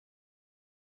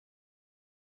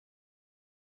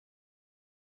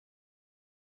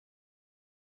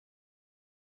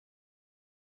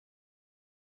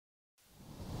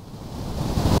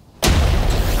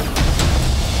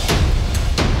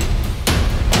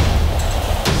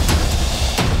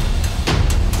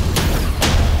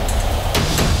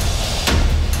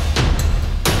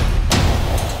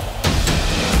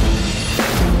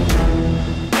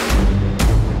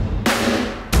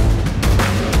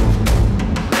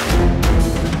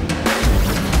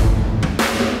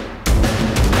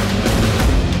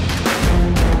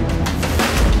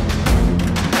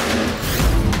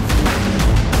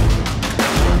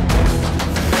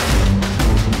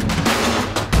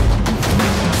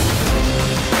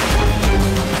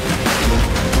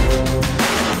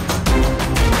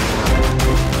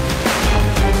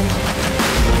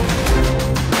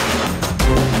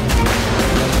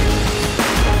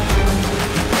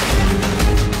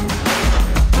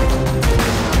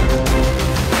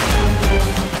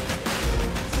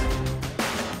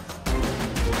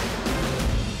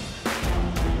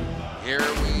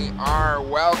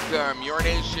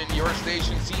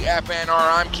CFNR.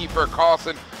 I'm Kiefer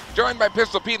Carlson, joined by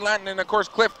Pistol Pete Lenton and, of course,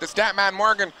 Cliff, the Statman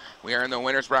Morgan. We are in the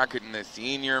winner's bracket in the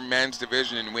senior men's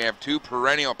division, and we have two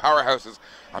perennial powerhouses.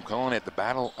 I'm calling it the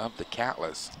Battle of the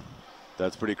Catlas.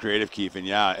 That's pretty creative, Keith. And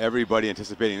yeah, everybody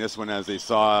anticipating this one as they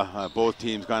saw both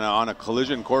teams kind of on a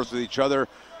collision course with each other.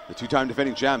 The two-time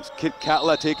defending champs,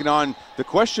 Kitkatla, taking on the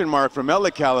question mark from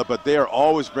Metlakatla, but they are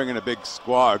always bringing a big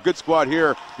squad. A good squad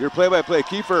here. Your play-by-play,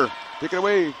 Kiefer, take it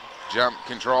away. Jump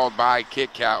controlled by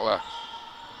Kitkatla.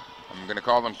 I'm going to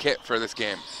call them Kit for this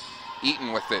game.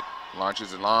 Eaton with it.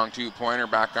 Launches a long two-pointer,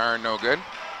 back iron, no good.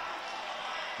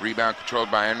 Rebound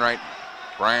controlled by Enright.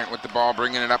 Bryant with the ball,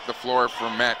 bringing it up the floor for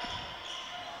Met.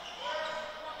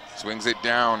 Swings it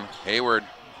down. Hayward,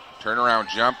 turnaround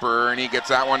jumper, and he gets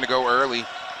that one to go early.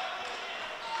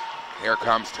 Here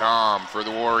comes Tom for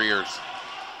the Warriors.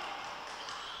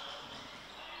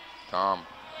 Tom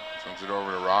swings it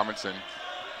over to Robinson,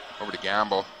 over to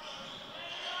Gamble.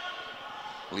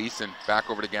 Leeson back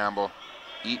over to Gamble.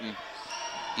 Eaton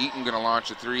gonna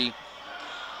launch a three.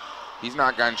 He's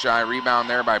not gun shy. Rebound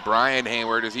there by Brian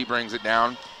Hayward as he brings it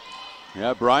down.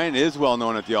 Yeah, Brian is well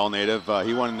known at the All-Native.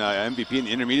 He won MVP in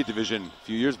the intermediate division a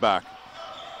few years back.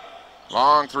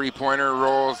 Long three-pointer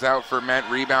rolls out for Met.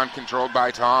 Rebound controlled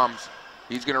by Toms.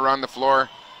 He's going to run the floor.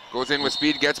 Goes in with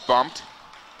speed, gets bumped.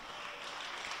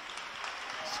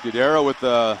 Scudero with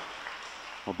the,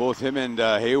 well, both him and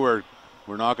Hayward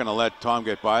were not going to let Tom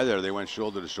get by there. They went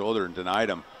shoulder to shoulder and denied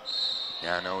him.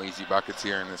 Yeah, no easy buckets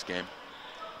here in this game.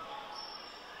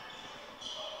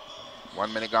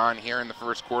 1 minute gone here in the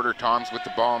first quarter. Tom's with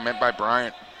the ball, met by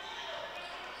Bryant.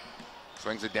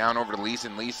 Swings it down over to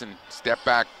Leeson. Leeson, step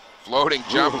back, floating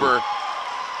jumper.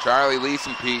 Ooh. Charlie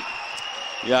Leeson, Pete.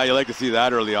 Yeah, you like to see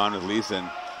that early on with Leeson.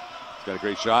 He's got a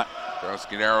great shot.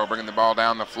 Scudero bringing the ball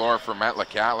down the floor for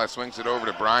Metlakatla. Swings it over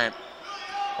to Bryant.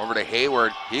 Over to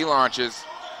Hayward. He launches.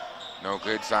 No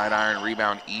good. Side iron.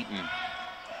 Rebound Eaton.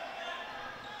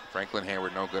 Franklin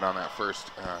Hayward no good on that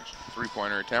first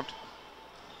three-pointer attempt.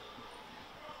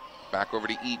 Back over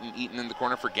to Eaton. Eaton in the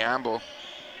corner for Gamble.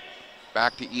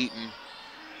 Back to Eaton.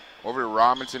 Over to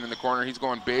Robinson in the corner. He's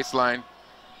going baseline.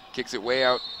 Kicks it way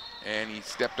out. And he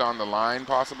stepped on the line,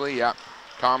 possibly. Yeah,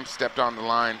 Tom stepped on the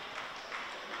line.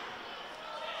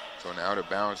 So now out of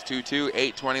bounds. 2-2,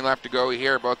 8:20 left to go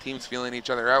here. Both teams feeling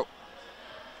each other out.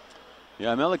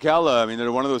 Yeah, Metlakatla, I mean,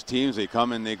 they're one of those teams. They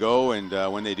come and they go, and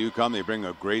when they do come, they bring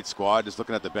a great squad. Just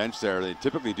looking at the bench there, they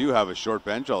typically do have a short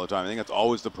bench all the time. I think that's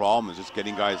always the problem, is just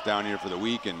getting guys down here for the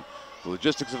week and the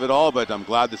logistics of it all, but I'm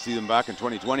glad to see them back in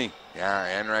 2020.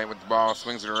 Yeah, Enright with the ball,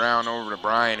 swings it around over to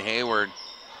Brian Hayward.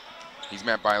 He's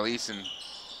met by Leeson.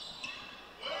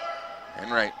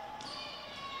 Enright,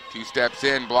 2 steps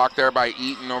in, blocked there by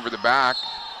Eaton over the back.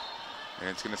 And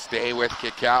it's going to stay with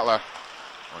Kitkatla.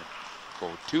 Or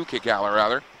go to Kitkatla,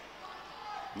 rather.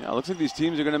 Yeah, it looks like these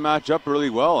teams are going to match up really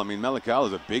well. I mean, Metlakatla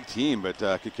is a big team, but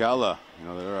Kitkatla, you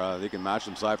know, they can match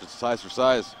them size for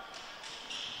size.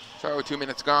 So 2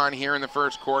 minutes gone here in the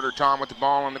first quarter. Tom with the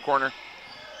ball in the corner.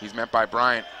 He's met by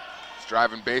Bryant. He's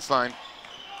driving baseline.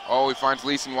 Oh, he finds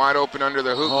Leeson wide open under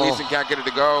the hoop. Oh. Leeson can't get it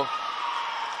to go.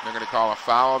 They're going to call a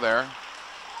foul there.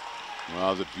 Well,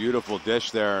 it was a beautiful dish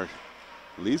there.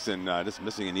 Leeson just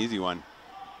missing an easy one.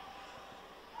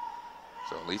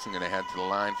 So Leeson going to head to the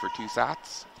line for 2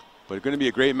 shots. But it's going to be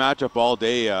a great matchup all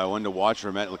day. One to watch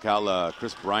for Metlakatla.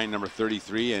 Chris Bryant, number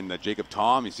 33, and Jacob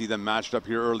Tom. You see them matched up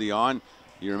here early on.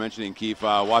 You were mentioning, Keith,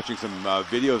 watching some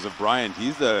videos of Bryant.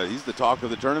 He's the talk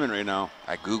of the tournament right now.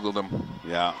 I Googled him.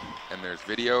 Yeah. And there's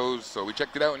videos, so we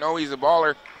checked it out. No, he's a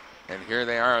baller. And here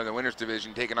they are in the winners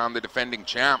division taking on the defending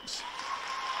champs.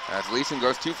 As Leeson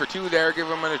goes 2 for 2 there, give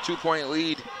him a 2-point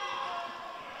lead.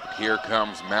 But here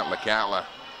comes Metlakatla.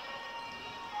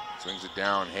 Swings it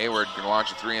down. Hayward going to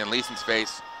launch a 3 in Leeson's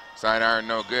face. Side iron,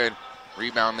 no good.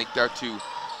 Rebound leaked out to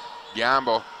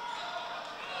Gamble.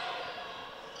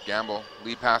 Gamble,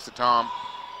 lead pass to Tom.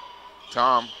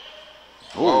 Tom.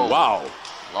 Oh, wow.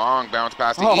 Long bounce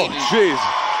pass to Eaton. Jeez.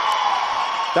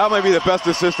 That might be the best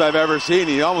assist I've ever seen.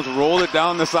 He almost rolled it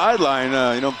down the sideline.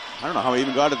 You know, I don't know how he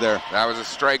even got it there. That was a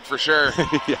strike for sure.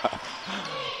 Yeah.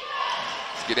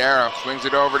 Scudero swings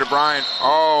it over to Bryant.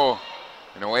 Oh,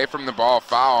 and away from the ball,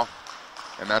 foul.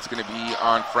 And that's going to be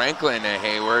on Franklin and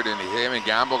Hayward. And him and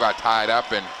Gamble got tied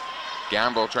up. And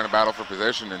Gamble trying to battle for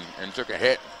position and took a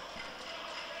hit.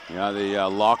 Yeah, they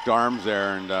locked arms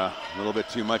there, and a little bit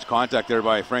too much contact there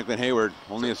by Franklin Hayward.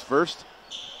 Only his first.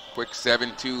 Quick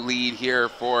 7-2 lead here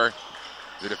for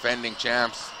the defending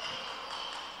champs.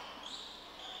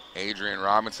 Adrian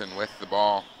Robinson with the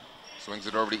ball. Swings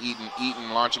it over to Eaton.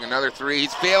 Eaton launching another 3.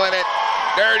 He's feeling it.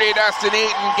 Dirty Dustin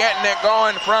Eaton getting it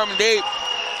going from deep.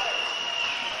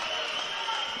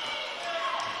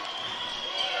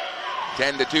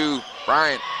 10-2.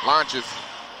 Bryant launches.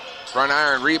 Front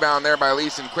iron, rebound there by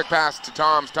Leeson. Quick pass to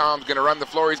Toms. Toms going to run the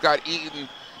floor. He's got Eaton.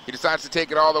 He decides to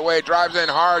take it all the way. Drives in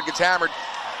hard, gets hammered.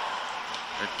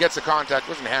 Or gets the contact.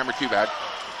 Wasn't hammered too bad.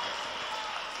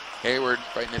 Hayward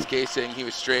fighting his case, saying he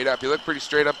was straight up. He looked pretty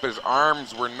straight up, but his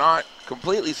arms were not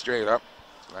completely straight up.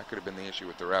 So that could have been the issue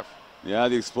with the ref. Yeah,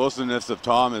 the explosiveness of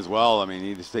Tom as well. I mean,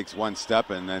 he just takes one step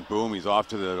and then boom, he's off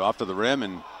to the rim,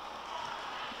 and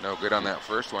no good on that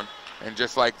first one. And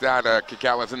just like that,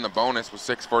 Kitkatla's in the bonus with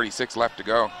 6:46 left to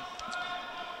go.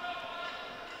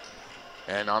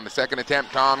 And on the second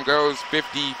attempt, Tom goes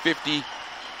 50-50.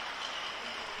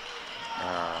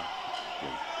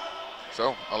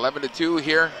 So 11-2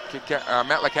 here.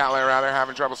 Metlakatla rather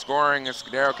having trouble scoring.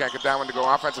 Scudero can't get that one to go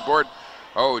offensive board.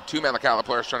 Oh, two Metlakatla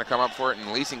players trying to come up for it,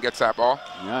 and Leeson gets that ball.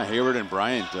 Yeah, Hayward and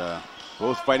Bryant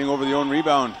both fighting over the own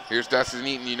rebound. Here's Dustin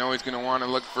Eaton. You know he's going to want to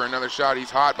look for another shot. He's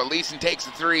hot, but Leeson takes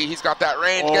the three. He's got that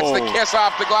range, gets the kiss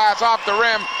off the glass, off the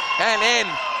rim, and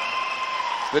in.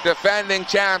 The defending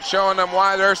champs showing them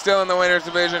why they're still in the winners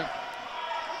division.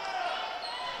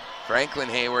 Franklin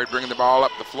Hayward bringing the ball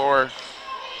up the floor.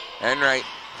 Enright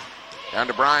down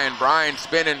to Brian. Brian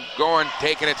spinning, going,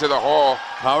 taking it to the hole.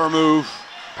 Power move.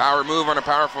 Power move on a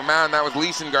powerful man. That was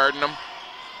Leeson guarding him.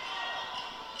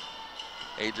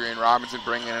 Adrian Robinson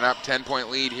bringing it up. 10-point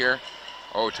lead here.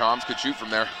 Oh, Toms could shoot from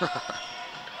there.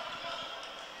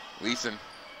 Leeson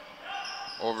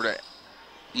over to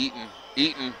Eaton.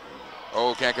 Eaton.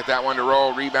 Oh, can't get that one to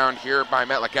roll. Rebound here by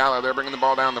Metlakatla. They're bringing the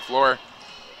ball down the floor.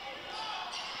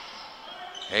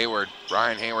 Hayward.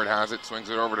 Brian Hayward has it. Swings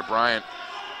it over to Bryant.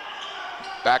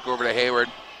 Back over to Hayward.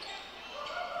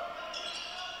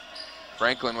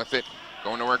 Franklin with it.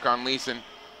 Going to work on Leeson.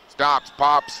 Stops.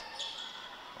 Pops.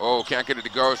 Oh, can't get it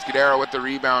to go. Scudero with the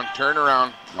rebound.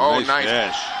 Turnaround. Oh,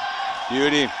 nice.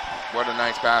 Beauty. What a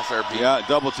nice pass there, Pete. Yeah,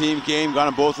 double team game. Got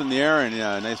them both in the air, and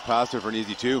nice pass there for an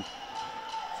easy two.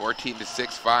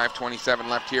 14-6, 5:27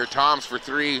 left here. Toms for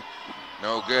three.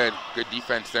 No good. Good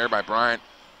defense there by Bryant.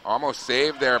 Almost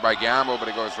saved there by Gamble, but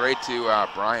it goes right to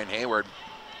Brian Hayward.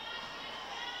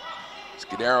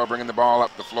 Scudero bringing the ball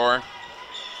up the floor.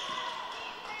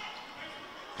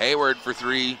 Hayward for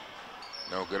three.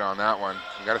 No good on that one.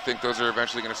 You got to think those are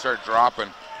eventually going to start dropping.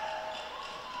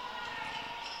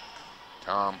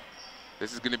 Tom.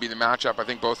 This is going to be the matchup. I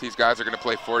think both these guys are going to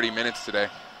play 40 minutes today.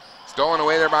 Stolen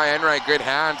away there by Enright. Good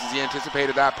hands as he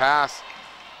anticipated that pass.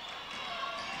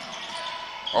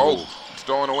 Oh,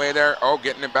 stolen away there. Oh,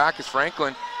 getting it back is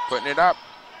Franklin. Putting it up.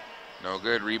 No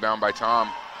good. Rebound by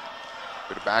Tom.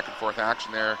 Bit of back and forth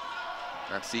action there.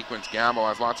 That sequence. Gamble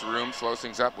has lots of room. Slows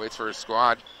things up. Waits for his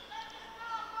squad.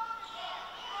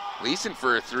 Leeson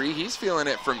for a three. He's feeling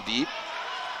it from deep.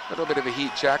 A little bit of a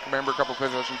heat check. Remember a couple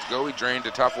possessions ago, he drained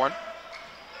a tough one.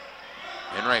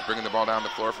 Enright bringing the ball down the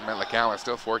floor from Metlakatla.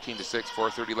 Still 14-6,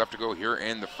 4:30 left to go here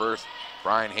in the first.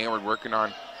 Brian Hayward working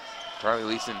on Charlie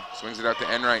Leeson. Swings it out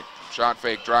to Enright. Shot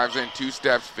fake, drives in, two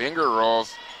steps, finger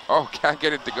rolls. Oh, can't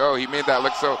get it to go. He made that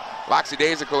look so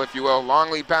lackadaisical, if you will. Long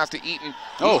lead pass to Eaton.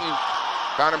 Eaton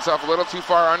found himself a little too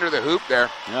far under the hoop there.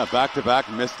 Yeah,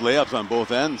 back-to-back missed layups on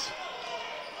both ends.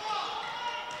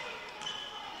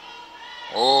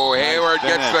 Oh, Hayward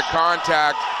gets the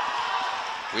contact.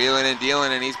 Wheeling and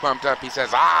dealing, and he's pumped up. He says,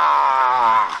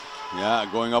 ah! Yeah,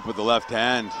 going up with the left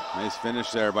hand. Nice finish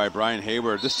there by Brian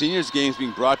Hayward. The seniors game is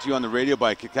being brought to you on the radio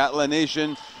by Kitkatla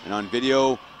Nation and on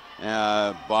video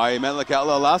by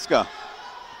Metlakatla, Alaska.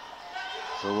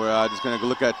 So we're just going to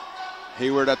look at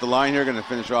Hayward at the line here. Going to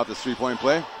finish off this three-point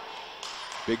play.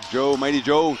 Big Joe, Mighty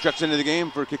Joe checks into the game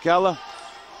for Kitkatla.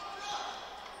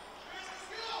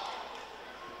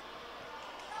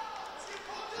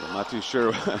 I'm not too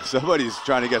sure. Somebody's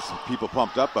trying to get some people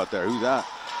pumped up out there. Who's that?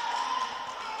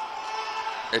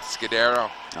 It's Scudero.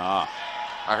 Ah.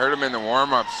 I heard him in the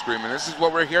warm-up screaming, this is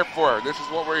what we're here for. This is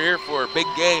what we're here for. Big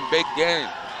game, big game.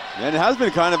 And it has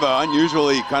been kind of an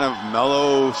unusually kind of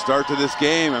mellow start to this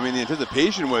game. I mean, the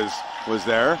anticipation was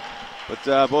there,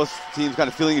 but both teams kind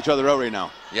of feeling each other out right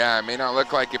now. Yeah, it may not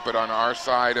look like it, but on our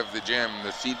side of the gym,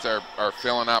 the seats are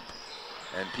filling up,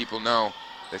 and people know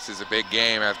this is a big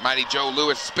game as Mighty Joe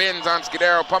Lewis spins on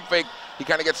Scudero, pump fake. He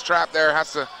kind of gets trapped there,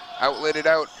 has to outlet it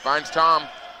out. Finds Tom,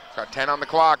 got 10 on the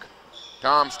clock.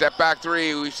 Tom, step back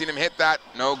three. We've seen him hit that.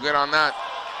 No good on that.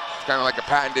 It's kind of like a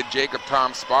patented Jacob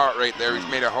Tom spot right there. He's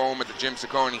made a home at the Jim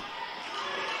Ciccone.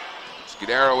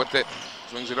 Scudero with it,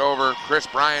 swings it over. Chris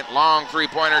Bryant, long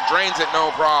three-pointer, drains it,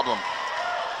 no problem.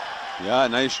 Yeah,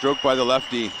 nice stroke by the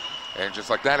lefty. And just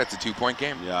like that, it's a two-point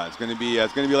game. Yeah, it's gonna be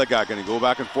like that. Gonna go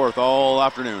back and forth all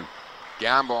afternoon.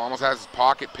 Gamble almost has his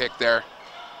pocket pick there.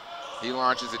 He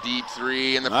launches a deep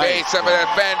three in the Nice. face of a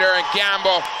defender, and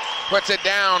Gamble puts it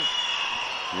down.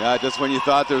 Yeah, just when you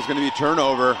thought there was going to be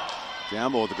turnover,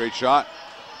 Gamble with a great shot.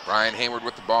 Brian Hayward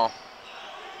with the ball.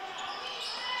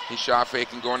 He's shot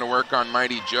faking, going to work on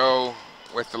Mighty Joe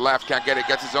with the left. Can't get it.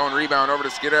 Gets his own rebound over to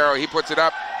Scudero. He puts it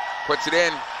up, puts it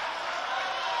in.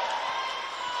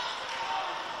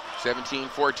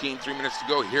 17-14, 3 minutes to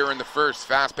go here in the first.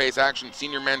 Fast-paced action,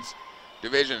 senior men's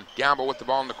division. Gamble with the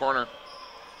ball in the corner.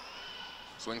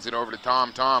 Swings it over to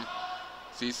Tom. Tom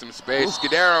sees some space.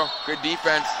 Scudero, good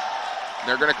defense.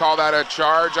 They're going to call that a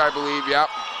charge, I believe. Yep.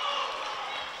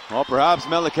 Well, perhaps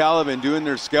Metlakatla have been doing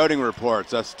their scouting reports.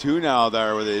 That's 2 now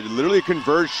there, where they literally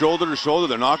converge shoulder to shoulder.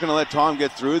 They're not going to let Tom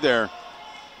get through there.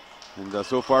 And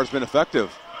so far it's been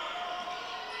effective.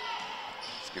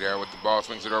 Scudero with the ball,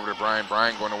 swings it over to Brian.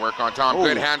 Brian going to work on Tom. Oh.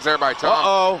 Good hands there by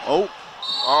Tom.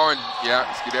 Oh, and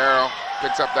yeah, Scudero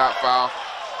picks up that foul.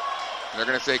 They're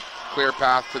going to say clear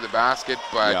path to the basket,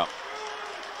 but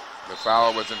the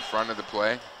foul was in front of the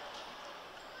play.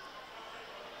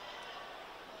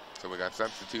 So we got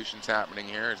substitutions happening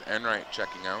here. Is Enright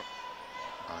checking out.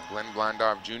 Glenn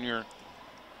Blandov Jr.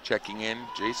 checking in.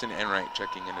 Jason Enright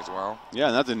checking in as well. Yeah,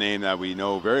 and that's a name that we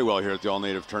know very well here at the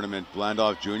All-Native Tournament.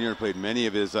 Blandov Jr. played many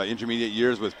of his intermediate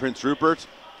years with Prince Rupert.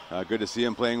 Good to see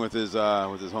him playing with his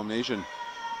home nation.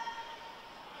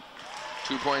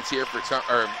 2 points here for Tom,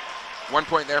 or 1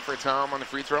 point there for Tom on the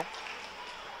free throw.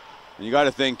 And you got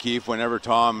to think, Keith, whenever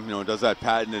Tom, does that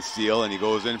patented steal and he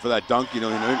goes in for that dunk, you know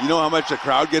how much the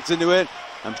crowd gets into it.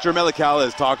 I'm sure Metlakatla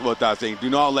has talked about that, saying, "Do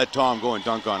not let Tom go and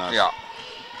dunk on us." Yeah,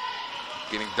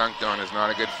 getting dunked on is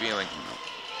not a good feeling.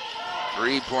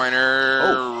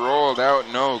 Three-pointer rolled out,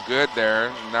 no good there,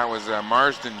 and that was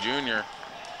Marsden Jr.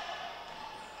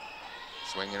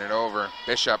 Swinging it over.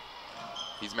 Bishop,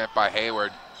 he's met by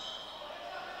Hayward.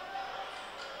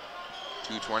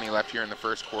 2:20 left here in the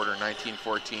first quarter.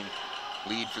 19-14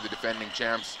 lead for the defending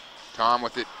champs. Tom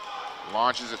with it,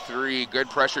 launches a three. Good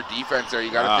pressure defense there.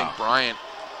 You got to think Bryant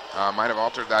might have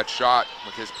altered that shot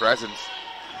with his presence.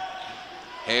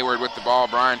 Hayward with the ball.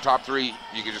 Bryant top three.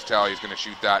 You can just tell he's going to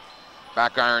shoot that.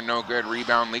 Back iron, no good.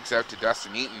 Rebound leaks out to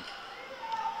Dustin Eaton.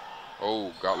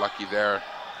 Oh, got lucky there.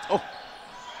 Oh,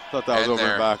 thought that was over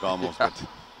and back almost. Yeah.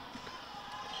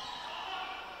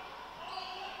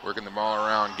 Working the ball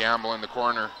around. Gamble in the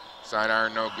corner. Side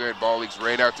iron, no good. Ball leaks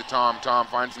right out to Tom. Tom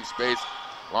finds some space.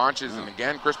 Launches, and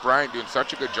again, Chris Bryant doing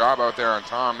such a good job out there on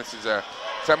Tom. This is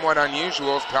somewhat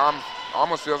unusual. Tom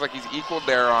almost feels like he's equaled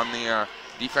there on the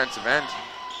defensive end.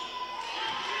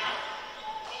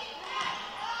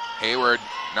 Hayward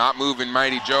not moving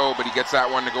Mighty Joe, but he gets that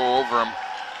one to go over him.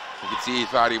 You can see he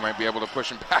thought he might be able to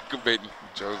push him back a bit.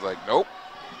 Joe's like, nope.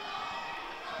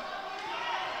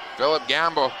 Philip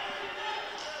Gamble.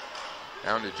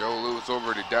 Down to Joe Lewis,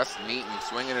 over to Dustin Eaton,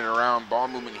 swinging it around. Ball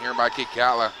movement here by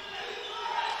Kitkatla.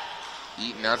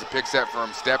 Eaton has a pick set for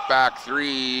him. Step back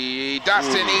three.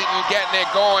 Dustin Eaton getting it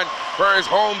going for his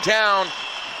hometown.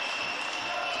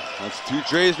 That's 2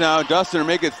 trays now. Dustin will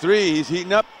make it 3. He's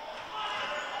heating up.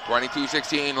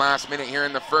 22-16, last minute here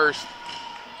in the first.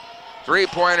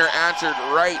 Three-pointer answered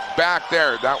right back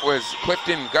there. That was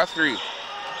Clifton Guthrie.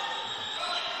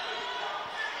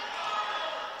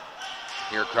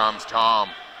 Here comes Tom.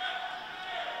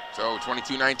 So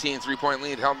 22-19, 3-point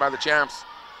lead held by the champs.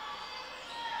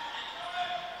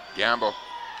 Gamble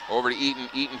over to Eaton.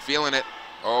 Eaton feeling it.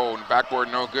 Oh, and backboard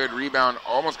no good. Rebound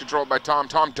almost controlled by Tom.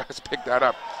 Tom does pick that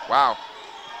up. Wow.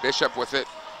 Bishop with it.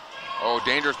 Oh,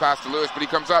 dangerous pass to Lewis, but he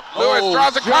comes up. Lewis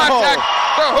draws a contact.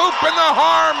 The hoop and the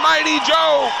harm. Mighty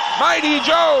Joe. Mighty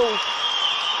Joe.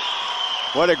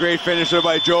 What a great finisher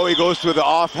by Joe. He goes to the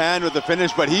offhand with the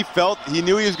finish, but he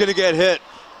knew he was going to get hit.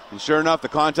 And sure enough, the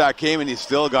contact came and he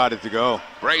still got it to go.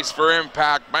 Brace for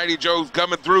impact. Mighty Joe's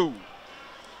coming through.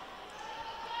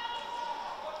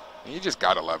 You just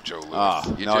got to love Joe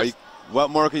Lewis. What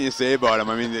more can you say about him?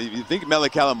 I mean, you think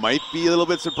Metlakatla might be a little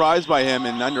bit surprised by him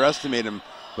and underestimate him,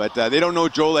 but they don't know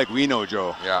Joe like we know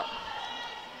Joe. Yeah.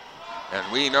 And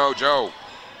we know Joe.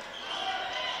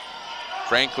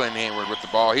 Franklin Hayward with the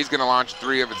ball. He's going to launch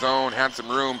 3 of his own. Had some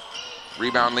room.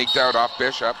 Rebound leaked out off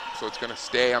Bishop, so it's going to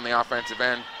stay on the offensive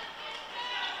end.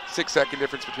 6-second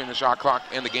difference between the shot clock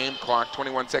and the game clock.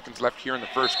 21 seconds left here in the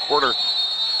first quarter.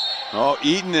 Oh,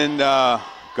 Eaton and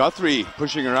Guthrie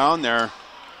pushing around there.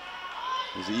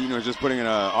 Eaton was just putting an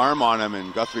arm on him,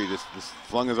 and Guthrie just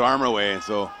flung his arm away. And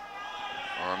so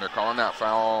they're calling that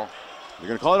foul. They're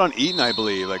going to call it on Eaton, I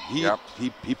believe. Like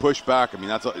he pushed back. I mean,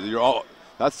 that's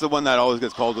the one that always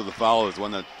gets called to the foul, is the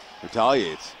one that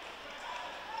retaliates.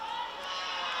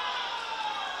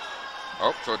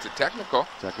 Oh, so it's a technical.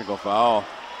 Technical foul.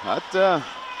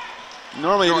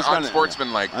 Normally, No, you just kind of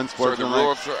unsportsmanlike. So the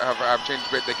rules have changed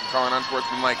a bit. They can call it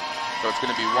unsportsmanlike. So it's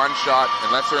going to be one shot.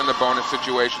 Unless they're in the bonus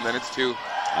situation, then it's 2.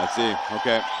 I see.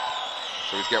 Okay.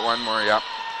 So we just get one more, yep.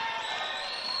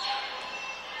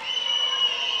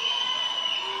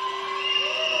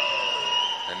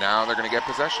 And now they're going to get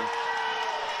possession.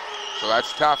 So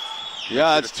that's tough.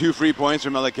 Yeah, that's 2 free points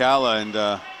from Metlakatla. And,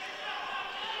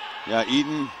 yeah,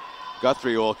 Eden,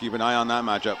 Guthrie will keep an eye on that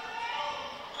matchup.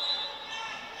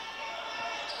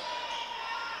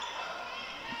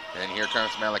 And here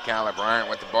comes Metlakatla. Bryant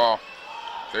with the ball.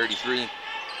 33.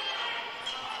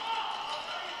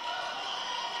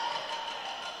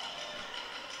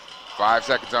 Five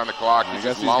seconds on the clock. I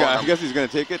guess he's going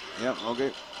to take it. Yep,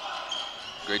 okay.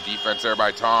 Good defense there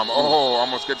by Tom. Oh,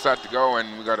 almost gets that to go,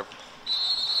 and we got a...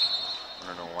 I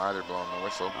don't know why they're blowing the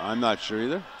whistle. I'm not sure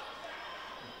either.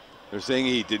 They're saying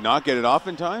he did not get it off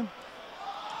in time?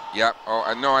 Yep.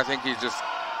 Oh, no, I think he just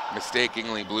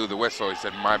mistakenly blew the whistle. He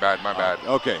said, my bad, my bad.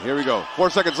 Okay, here we go. 4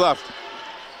 seconds left.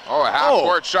 Oh, a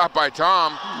half-court shot by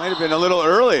Tom. Might have been a little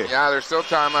early. Yeah, there's still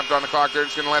time left on the clock. They're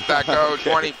just going to let that go.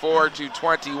 Okay.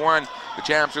 24-21. The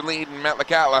champs are leading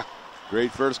Metlakatla.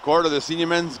 Great first quarter. The senior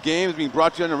men's game is being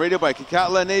brought to you on the radio by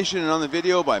Kitkatla Nation and on the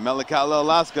video by Metlakatla,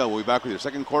 Alaska. We'll be back with your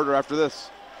second quarter after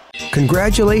this.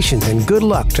 Congratulations and good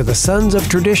luck to the Sons of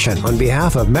Tradition on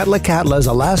behalf of Metlakatla's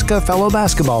Alaska fellow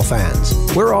basketball fans.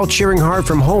 We're all cheering hard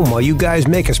from home while you guys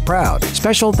make us proud.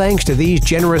 Special thanks to these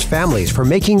generous families for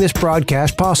making this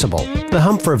broadcast possible. The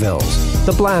Humphrevilles,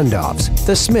 the Blandoffs,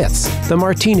 the Smiths, the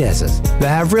Martinezes, the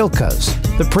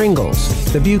Havrilkas, the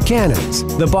Pringles, the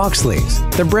Buchanans, the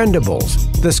Boxleys, the Brendables,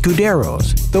 the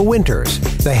Scuderos, the Winters,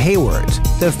 the Haywards,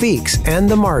 the Feeks, and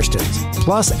the Marstons,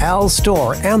 plus Al's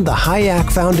Store and the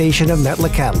Hayek Foundation of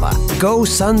Metlakatla. Go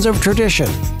Sons of Tradition!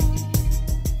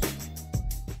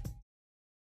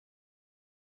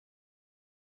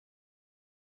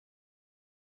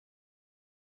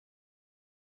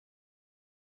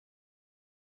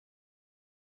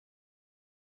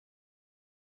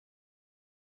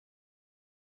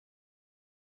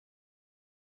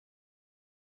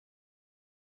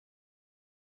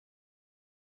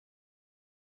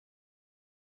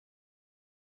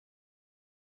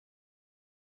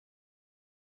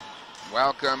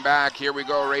 Welcome back. Here we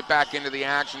go, right back into the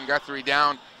action. Guthrie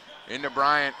down into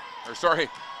Bryant. Or sorry,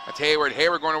 that's Hayward.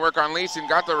 Hayward going to work on Leeson.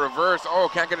 Got the reverse. Oh,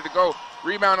 can't get it to go.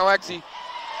 Rebound, Alexi.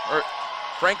 Or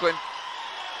Franklin.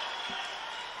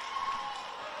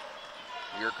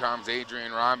 Here comes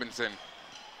Adrian Robinson.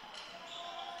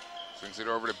 Swings it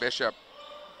over to Bishop.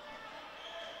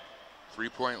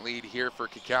 3-point lead here for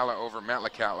Kitkatla over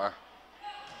Metlakatla.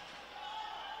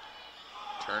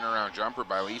 Turnaround jumper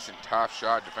by Leeson. Tough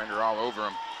shot. Defender all over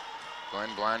him. Glenn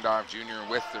Blandoff Jr.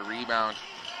 with the rebound.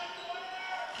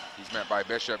 He's met by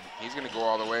Bishop. He's going to go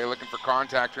all the way. Looking for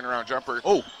contact. Turnaround jumper.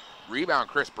 Oh. Rebound,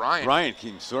 Chris Bryant. Bryant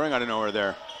came soaring out of nowhere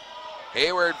there.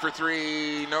 Hayward for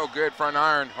 3. No good. Front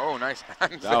iron. Oh, nice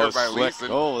hands That there was by slick. Leeson.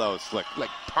 Oh, that was slick.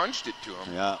 Like punched it to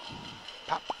him. Yeah.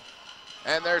 Pop.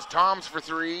 And there's Toms for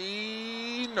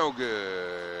 3. No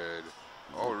good.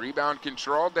 Oh, rebound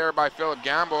controlled there by Philip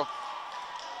Gamble.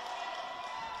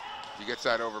 He gets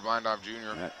that over Blandoff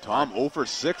Jr. Yeah, Tom 0 for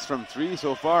 6 from 3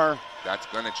 so far. That's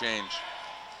going to change.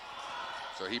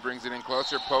 So he brings it in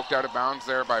closer. Poked out of bounds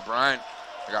there by Bryant.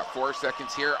 I got 4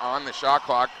 seconds here on the shot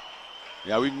clock.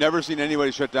 Yeah, we've never seen anybody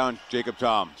shut down Jacob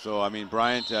Tom. So, I mean,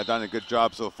 Bryant done a good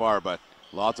job so far, but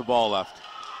lots of ball left.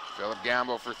 Philip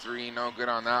Gamble for 3. No good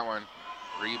on that one.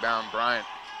 Rebound, Bryant.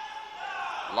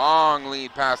 Long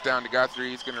lead pass down to Guthrie.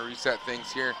 He's going to reset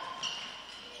things here.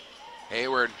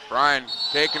 Hayward, Brian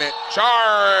taking it,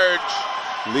 charge!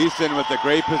 Leeson with the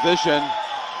great position.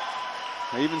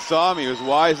 I even saw him, he was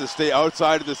wise to stay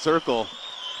outside of the circle.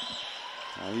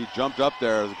 He jumped up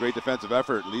there, it was a great defensive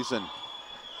effort, Leeson.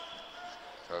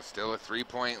 So still a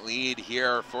 3-point lead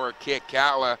here for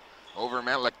Kitkatla over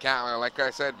Metlakatla. Like I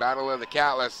said, battle of the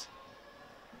Catlas.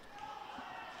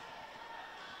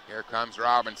 Here comes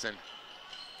Robinson.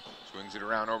 Swings it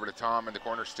around over to Tom in the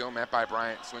corner, still met by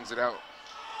Bryant, swings it out.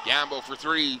 Gamble for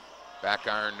 3. Back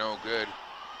iron, no good.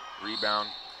 Rebound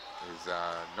is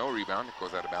no rebound. It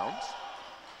goes out of bounds.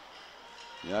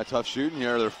 Yeah, tough shooting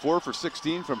here. They're 4 for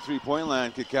 16 from three-point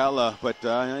land, Kitkatla, but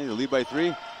they lead by 3.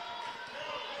 And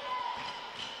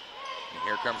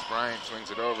here comes Bryant,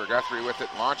 swings it over. Guthrie with it,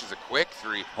 launches a quick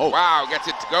 3. Oh. Wow, gets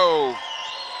it to go.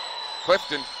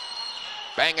 Clifton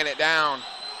banging it down.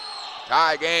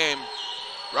 Tie game.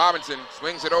 Robinson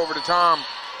swings it over to Tom.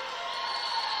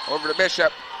 Over to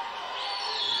Bishop.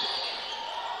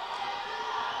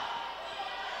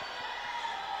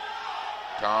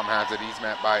 Tom has it. He's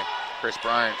met by Chris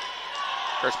Bryant.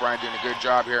 Chris Bryant doing a good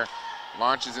job here.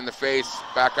 Launches in the face.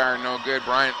 Back iron, no good.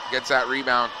 Bryant gets that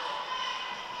rebound.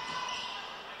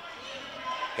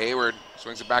 Hayward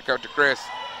swings it back out to Chris.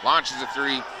 Launches a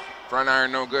three. Front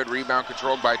iron, no good. Rebound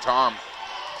controlled by Tom.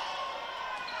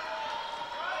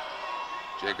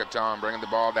 Jacob Tom bringing the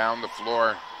ball down the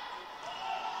floor.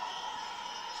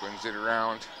 Swings it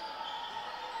around.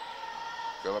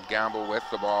 Philip Gamble with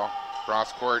the ball.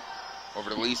 Cross court over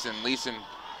to Leeson. Leeson,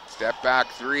 step back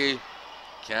three.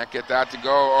 Can't get that to go.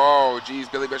 Oh, geez,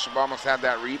 Billy Bishop almost had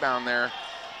that rebound there.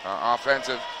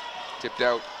 Offensive, tipped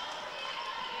out.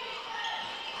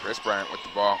 Chris Bryant with the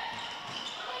ball.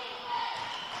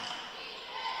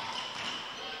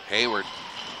 Hayward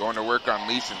going to work on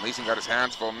Leeson. Leeson got his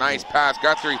hands full. Nice pass.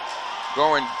 Guthrie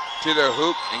going to the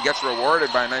hoop and gets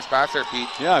rewarded by a nice pass there, Pete.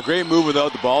 Yeah, great move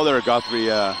without the ball there, Guthrie.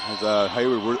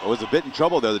 Hayward was a bit in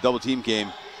trouble there. The double team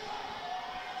came.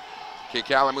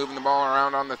 Kitkatla moving the ball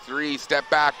around on the three. Step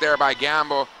back there by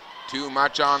Gamble. Too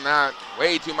much on that.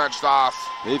 Way too much sauce.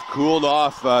 They've cooled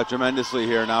off tremendously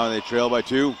here now. They trail by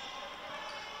 2.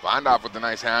 Blandoff with the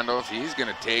nice handles. He's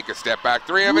going to take a step back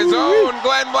three of his own.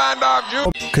 Glenn Blandoff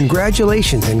Jr.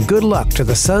 Congratulations and good luck to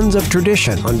the Sons of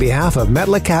Tradition on behalf of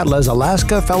Metlakatla's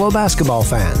Alaska fellow basketball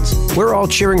fans. We're all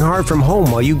cheering hard from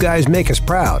home while you guys make us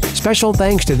proud. Special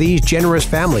thanks to these generous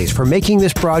families for making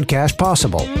this broadcast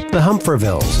possible. The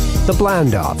Humphrevilles, the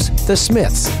Blandoffs, the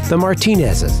Smiths, the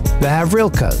Martinezes, the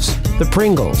Havrilkas, the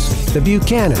Pringles, the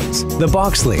Buchanans, the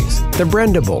Boxleys, the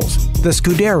Brendables, the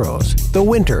Scuderos, the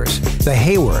Winters, the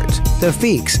Haywards, the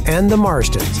Feeks, and the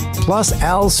Marstons, plus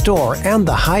Al's Store and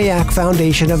the Hayek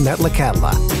Foundation of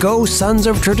Metlakatla. Go Sons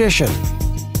of Tradition!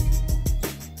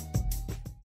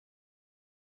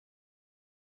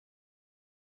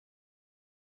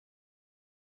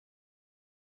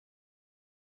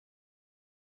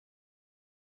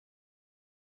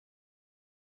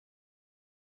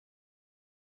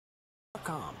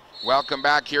 Welcome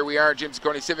back. Here we are, Jim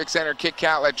Ciccone Civic Center.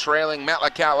 Kitkatla trailing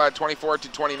Metlakatla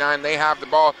 24-29. They have the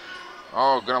ball.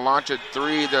 Oh, going to launch a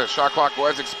three. The shot clock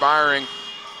was expiring.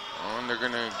 Oh, and they're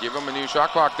going to give him a new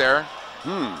shot clock there.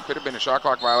 Could have been a shot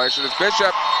clock violation. It's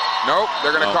Bishop. Nope,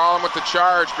 they're going to call him with the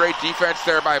charge. Great defense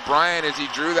there by Brian as he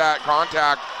drew that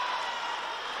contact.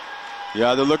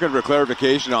 Yeah, they're looking for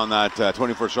clarification on that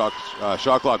 24 shot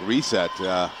clock reset.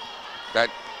 That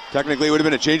technically it would have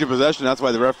been a change of possession. That's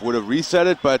why the ref would have reset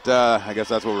it, but I guess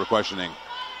that's what we're questioning.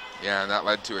 Yeah, and that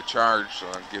led to a charge, so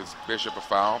it gives Bishop a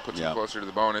foul, puts him closer to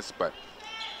the bonus, but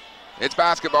it's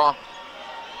basketball.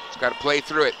 Just got to play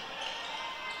through it.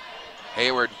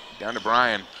 Hayward down to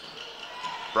Brian.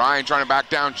 Brian trying to back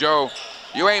down Joe.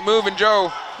 You ain't moving,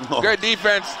 Joe. Good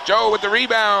defense. Joe with the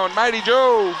rebound. Mighty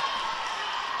Joe.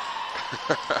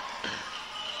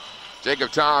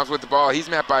 Jacob Thomas with the ball. He's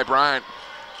met by Bryant.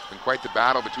 Been quite the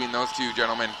battle between those two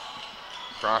gentlemen.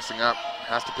 Crossing up.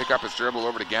 Has to pick up his dribble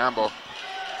over to Gamble.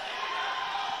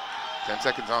 10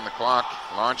 seconds on the clock.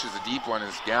 Launches a deep one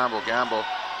is Gamble. Gamble.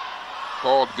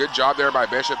 Cold. Good job there by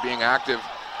Bishop being active.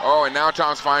 Oh, and now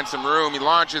Thomas finds some room. He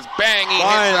launches. Bang! He hits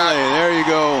that. There you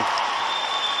go.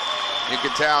 You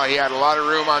can tell he had a lot of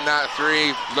room on that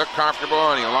three. Looked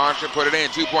comfortable, and he launched it, put it in.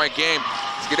 2-point game.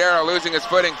 Scudero losing his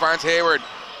footing, finds Hayward.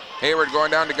 Hayward going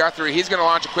down to Guthrie. He's going to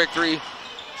launch a quick three.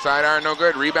 Side iron, no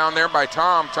good. Rebound there by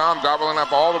Tom. Tom gobbling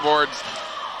up all the boards.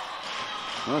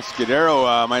 Well,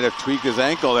 Scudero might have tweaked his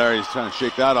ankle there. He's trying to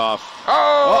shake that off.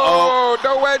 Oh,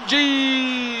 no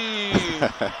wedgie!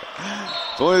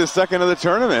 It's only the second of the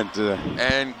tournament.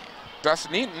 And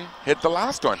Dustin Eaton hit the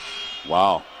last one.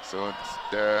 Wow. So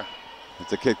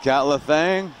it's a Kitkatla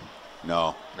thing?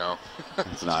 No. No.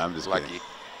 It's not. I'm just lucky. kidding.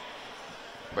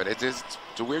 But it's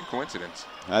a weird coincidence.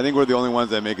 I think we're the only ones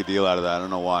that make a deal out of that. I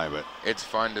don't know why, but it's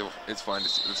fun to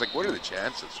see. It's like, what are the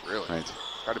chances, really? Right. It's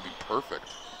got to be perfect.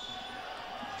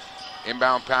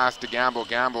 Inbound pass to Gamble.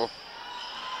 Gamble.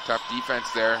 Tough defense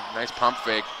there. Nice pump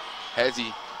fake.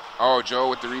 Hezzy. Oh, Joe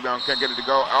with the rebound. Can't get it to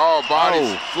go. Oh,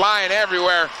 bodies flying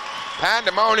everywhere.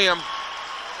 Pandemonium.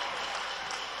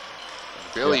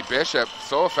 Billy Bishop,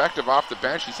 so effective off the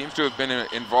bench. He seems to have been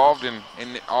involved in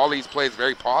all these plays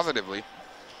very positively,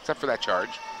 except for that charge.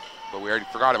 But we already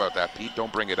forgot about that, Pete.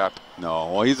 Don't bring it up.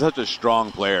 No, well, he's such a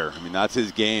strong player. I mean, that's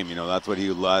his game. You know, that's what he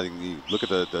look at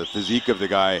the physique of the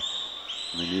guy.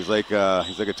 I mean, he's like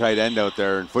a tight end out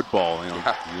there in football. You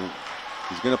know,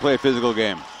 he's going to play a physical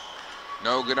game.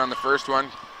 No good on the first one.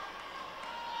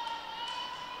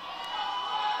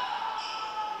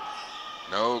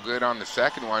 No good on the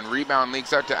second one. Rebound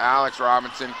leaks out to Alex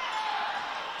Robinson.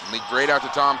 Leaked great out to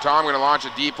Tom. Tom going to launch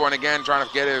a deep one again, trying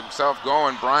to get himself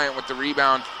going. Bryant with the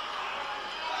rebound.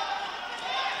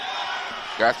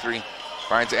 Guthrie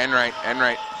finds Enright.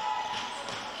 Enright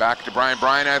Back to Brian.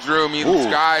 Brian has room. He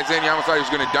skies in. You almost thought he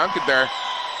was going to dunk it there.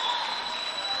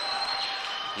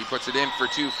 He puts it in for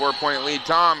 2, 4-point lead.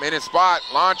 Tom in his spot,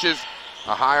 launches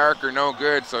a high arcer, no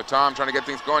good. So Tom trying to get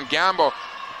things going. Gamble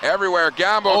everywhere.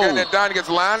 Gamble getting it done, gets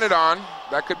landed on.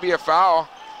 That could be a foul.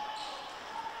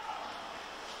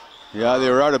 Yeah, they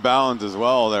were out of bounds as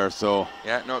well there, so.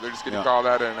 Yeah, no, they're just going to call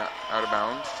that an out of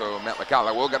bounds. So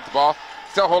Metlakatla will get the ball.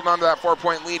 Still holding on to that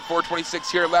 4-point lead.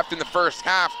 4:26 here left in the first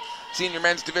half. Senior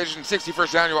Men's Division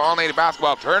 61st Annual All-Native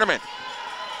Basketball Tournament.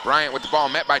 Bryant with the ball,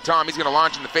 met by Tom. He's going to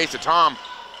launch in the face of Tom.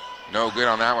 No good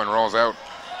on that one, rolls out.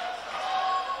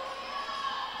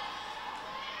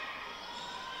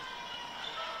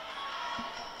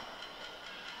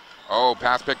 Oh,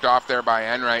 pass picked off there by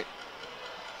Enright.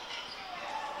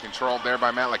 Controlled there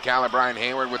by Metlakatla. Brian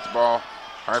Hayward with the ball.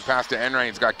 Hard pass to Enright.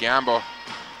 He's got Gamble.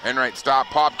 Enright stop,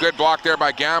 pop. Good block there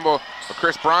by Gamble. But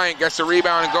Chris Bryant gets the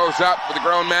rebound and goes up with a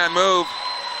grown man move.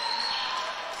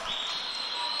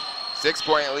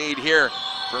 6-point lead here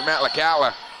for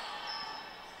Metlakatla.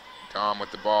 Tom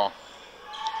with the ball.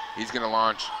 He's going to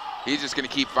launch. He's just going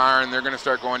to keep firing. They're going to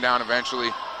start going down eventually.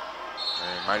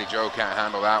 And Mighty Joe can't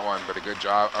handle that one, but a good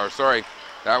job. Or sorry,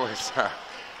 that was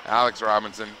Alex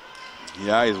Robinson.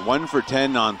 Yeah, he's 1 for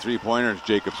 10 on 3-pointers,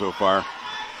 Jacob, so far.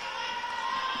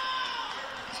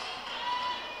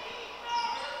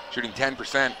 Shooting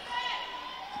 10%.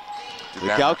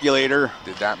 Calculator.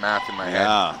 Did that math in my head.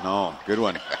 Yeah, no, good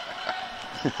one.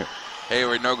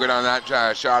 Hayward, no good on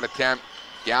that shot attempt.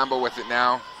 Gamble with it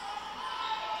now.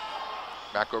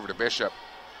 Back over to Bishop.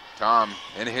 Tom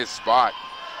in his spot.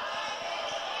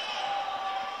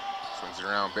 Swings it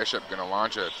around. Bishop going to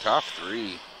launch a tough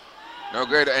 3. No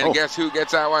good. And guess who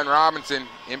gets that one? Robinson.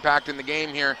 Impact in the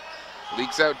game here.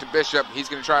 Leaks out to Bishop. He's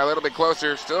going to try a little bit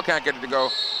closer. Still can't get it to go.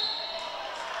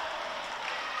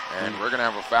 And we're going to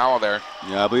have a foul there.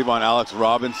 Yeah, I believe on Alex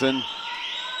Robinson.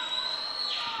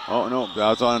 Oh, no,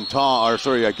 that's on Tom, or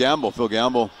sorry, Gamble, Phil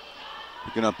Gamble.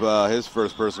 Picking up his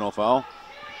first personal foul.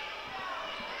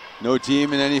 No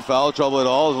team in any foul trouble at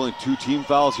all. There's only 2 team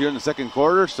fouls here in the second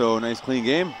quarter, so nice clean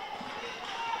game.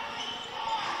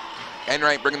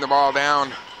 Enright bringing the ball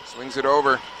down, swings it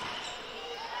over.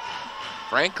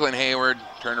 Franklin Hayward,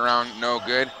 turnaround, no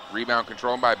good. Rebound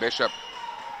controlled by Bishop.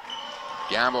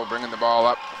 Gamble bringing the ball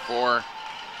up for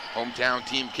hometown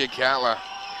team Kitkatla.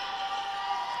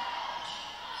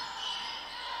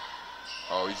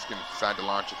 Oh, he's going to decide to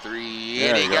launch a 3, there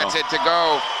and he gets it to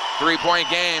go. 3-point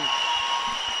game.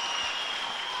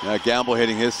 Yeah, Gamble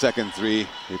hitting his second 3.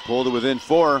 They pulled it within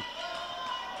 4.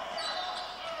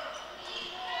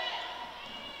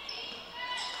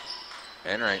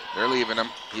 Enright, they're leaving him.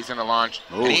 He's going to launch,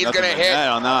 Ooh, and he's going to hit.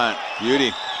 On that,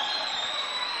 beauty.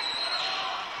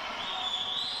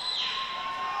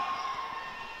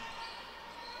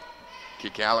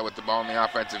 Kitkatla with the ball in the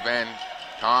offensive end.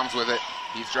 Tom's with it.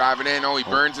 He's driving in. Oh, he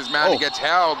burns his man. He gets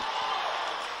held.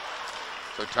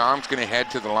 So Tom's going to head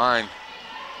to the line.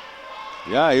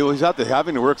 Yeah, he's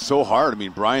having to work so hard. I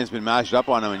mean, Brian's been mashed up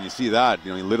on him, and you see that.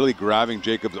 You know, he literally grabbing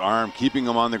Jacob's arm, keeping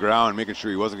him on the ground, making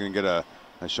sure he wasn't going to get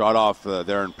a shot off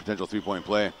there in potential 3-point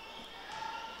play.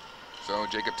 So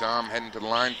Jacob Tom heading to the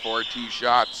line for 2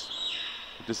 shots.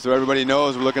 Just so everybody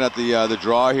knows, we're looking at the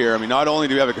draw here. I mean, not only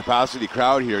do we have a capacity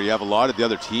crowd here, you have a lot of the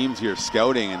other teams here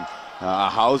scouting, and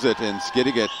Howsett and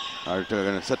Skidegate are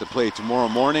going to set to play tomorrow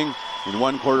morning in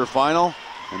 1 quarterfinal.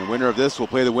 And the winner of this will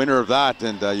play the winner of that,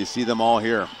 and you see them all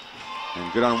here.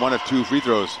 And good on 1 of 2 free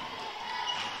throws.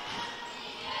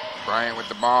 Bryant with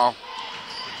the ball.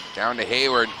 Down to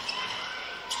Hayward.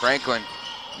 Franklin,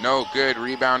 no good.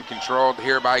 Rebound controlled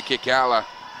here by Kitkatla.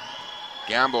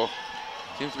 Gamble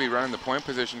seems to be running the point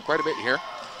position quite a bit here.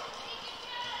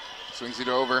 Swings it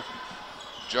over.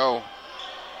 Joe,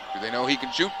 do they know he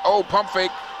can shoot? Oh, pump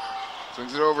fake.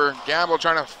 Swings it over. Gamble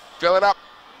trying to fill it up.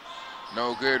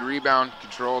 No good. Rebound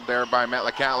controlled there by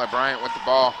Metlakatla. Bryant with the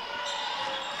ball.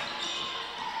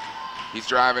 He's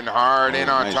driving hard in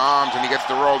on Toms, and he gets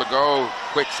the roll to go.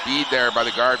 Quick speed there by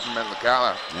the guard from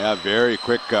Metlakatla. Yeah, very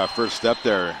quick first step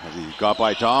there as he got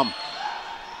by Tom.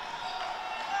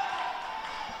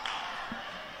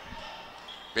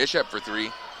 Bishop for 3.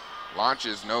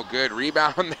 Launches, no good.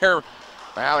 Rebound there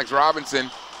by Alex Robinson.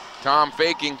 Tom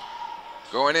faking.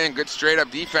 Going in, good straight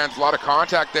up defense. A lot of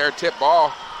contact there, tip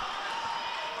ball.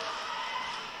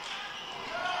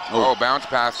 Oh, bounce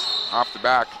pass off the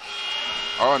back.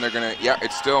 Oh, and they're gonna, yeah,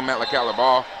 it's still Metlakatla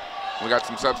ball. We got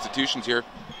some substitutions here.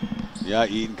 Yeah,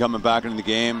 Eaton coming back into the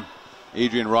game.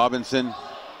 Adrian Robinson.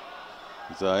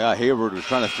 So, yeah, Hayward was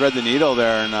trying to thread the needle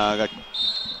there and got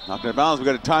knocked out of bounds. We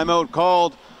got a timeout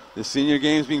called The senior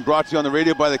games being brought to you on the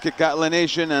radio by the Kitkatla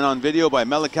Nation and on video by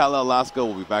Metlakatla, Alaska.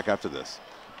 We'll be back after this.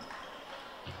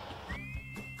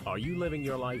 Are you living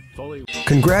your life fully?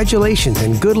 Congratulations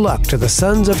and good luck to the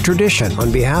Sons of Tradition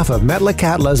on behalf of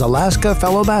Metlakatla's Alaska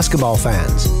fellow basketball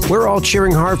fans. We're all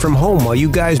cheering hard from home while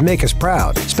you guys make us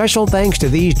proud. Special thanks to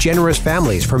these generous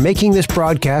families for making this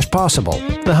broadcast possible.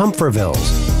 The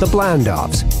Humphrevilles, the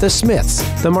Blandoffs, the Smiths,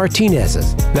 the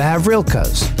Martinezes, the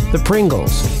Havrilkas, the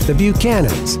Pringles, the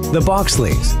Buchanans, the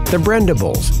Boxleys, the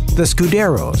Brendables, the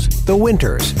Scuderos, the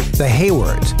Winters, the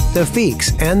Haywards, the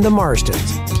Feeks, and the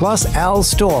Marstons, plus Al's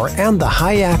Store and the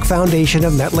Hayek Foundation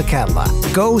of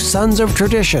Metlakatla. Go Sons of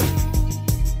Tradition!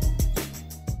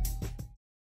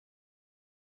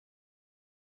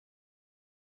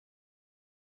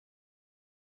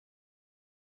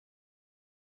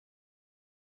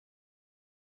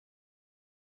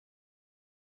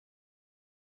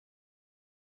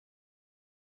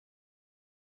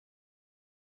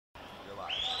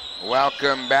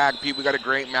 Welcome back, people. We got a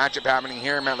great matchup happening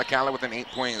here in Metlakatla with an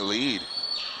 8-point lead.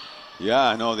 Yeah,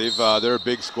 I know they're a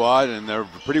big squad and they're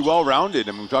pretty well rounded.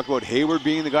 I mean, we talked about Hayward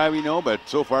being the guy we know, but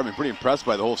so far I've been pretty impressed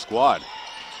by the whole squad.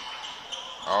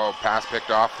 Oh, pass picked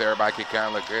off there by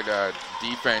Kitkatla. Good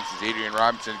defense as Adrian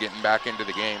Robinson getting back into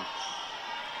the game.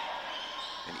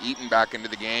 And Eaton back into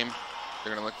the game.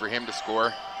 They're going to look for him to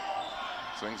score.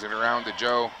 Swings it around to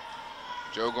Joe.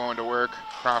 Joe going to work.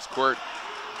 Cross court.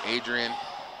 Adrian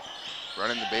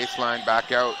running the baseline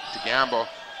back out to Gamble.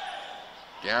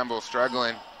 Gamble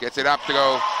struggling. Gets it up to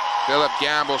go. Philip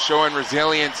Gamble showing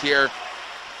resilience here.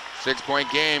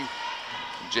 6-point game.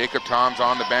 Jacob Tom's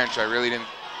on the bench. I really didn't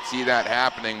see that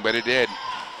happening, but it did.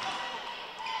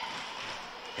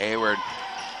 Hayward,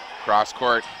 cross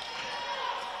court.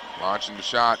 Launching the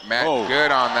shot. Met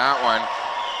good on that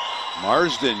one.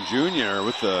 Marsden Jr.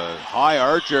 with the high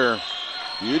archer.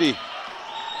 Beauty.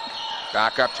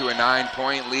 Back up to a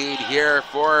 9-point lead here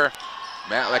for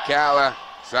Metlakatla.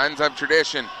 Sons of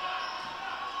Tradition.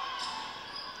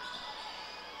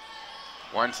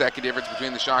 1 second difference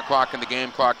between the shot clock and the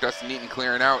game clock. Dustin Eaton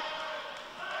clearing out.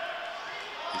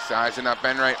 He's sizing up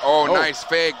Enright. Nice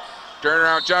fake.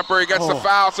 Turnaround jumper. He gets the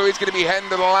foul, so he's going to be heading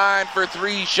to the line for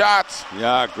 3 shots.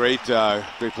 Yeah, great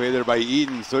play there by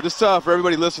Eaton. So just for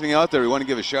everybody listening out there, we want to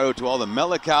give a shout out to all the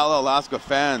Metlakatla, Alaska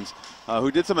fans who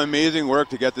did some amazing work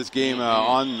to get this game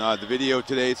on the video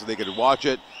today so they could watch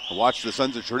it. Watch the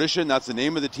Sons of Tradition. That's the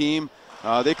name of the team.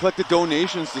 They collected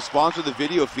donations to sponsor the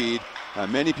video feed.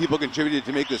 Many people contributed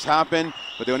to make this happen,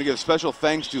 but they want to give special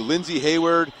thanks to Lindsay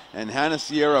Hayward and Hannah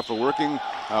Sierra for working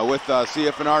with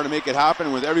CFNR to make it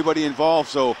happen with everybody involved.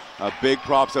 So big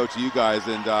props out to you guys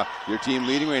and your team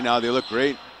leading right now. They look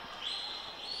great.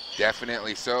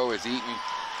 Definitely so, is Eaton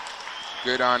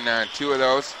good on 2 of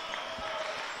those.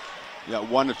 Yeah,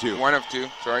 1 of 2. 1 of 2,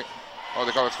 sorry. Oh,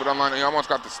 they call it foot on line. He almost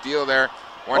got the steal there.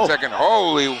 1 second.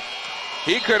 Holy,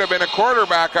 he could have been a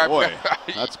quarterback. Boy,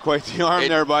 that's quite the arm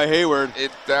there by Hayward.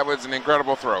 That was an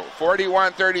incredible throw.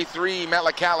 41-33,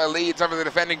 Metlakatla leads over the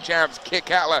defending champs,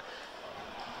 Kitkatla,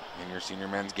 in your senior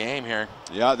men's game here.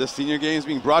 Yeah, this senior game is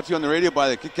being brought to you on the radio by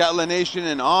the Kitkatla Nation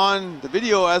and on the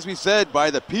video, as we said, by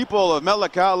the people of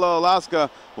Metlakatla, Alaska.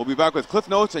 We'll be back with Cliff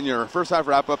Notes and your first half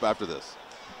wrap-up after this.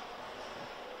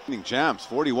 Champs,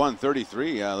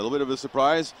 41-33. A little bit of a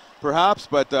surprise, perhaps,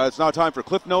 but it's now time for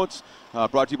Cliff Notes,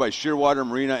 brought to you by Shearwater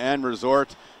Marina and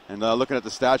Resort. And looking at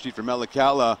the stat sheet for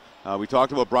Metlakatla, we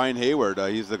talked about Brian Hayward.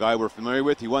 He's the guy we're familiar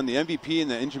with. He won the MVP in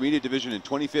the intermediate division in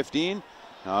 2015.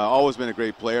 Always been a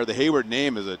great player. The Hayward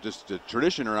name is just a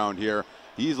tradition around here.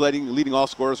 He's leading all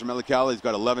scorers for Metlakatla. He's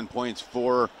got 11 points,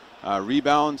 4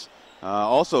 rebounds.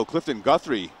 Also, Clifton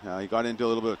Guthrie, he got into a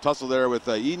little bit of tussle there with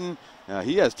Eden.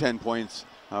 He has 10 points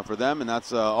for them, and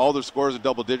that's all their scores are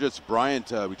double digits.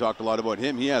 Bryant, we talked a lot about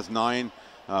him. He has 9.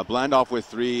 Blandoff with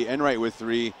 3. Enright with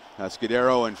 3.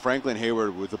 Scudero and Franklin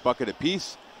Hayward with a bucket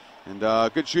apiece. And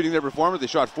good shooting their performance. They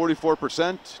shot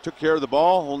 44%, took care of the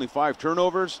ball, only 5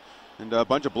 turnovers, and a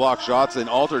bunch of block shots and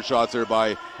altered shots there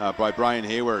by Brian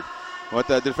Hayward. But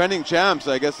the defending champs,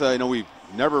 I guess, we've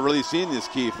never really seen this,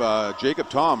 Keith. Jacob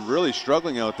Tom really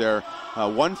struggling out there.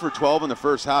 1 for 12 in the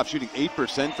first half, shooting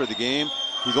 8% for the game.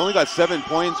 He's only got 7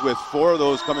 points with 4 of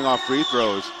those coming off free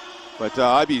throws. But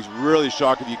I'd be really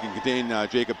shocked if you can contain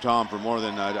Jacob Tom for more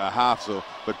than a half.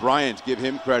 But Bryant, give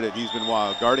him credit. He's been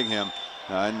guarding him.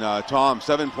 And Tom,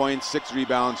 7 points, 6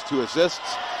 rebounds, 2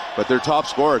 assists. But their top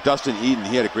scorer, Dustin Eden,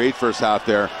 he had a great first half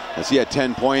there as he had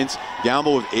 10 points.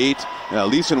 Gamble with 8,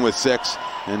 Leeson with 6.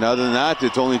 And other than that,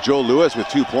 it's only Joe Lewis with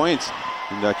 2 points.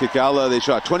 And Kitkatla, they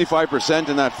shot 25%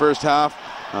 in that first half,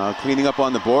 cleaning up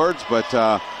on the boards.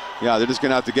 But yeah, they're just going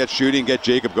to have to get shooting, get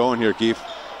Jacob going here, Keith.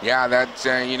 Yeah, that's,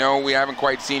 you know, we haven't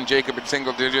quite seen Jacob in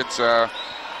single digits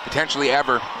potentially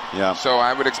ever. Yeah. So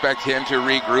I would expect him to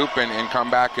regroup and come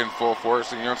back in full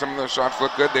force. And, you know, some of those shots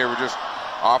look good. They were just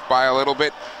off by a little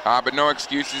bit. But no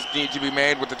excuses need to be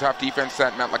made with the tough defense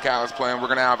that Metlakatla is playing. We're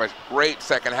going to have a great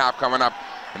second half coming up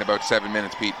in about 7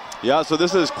 minutes, Pete. Yeah, so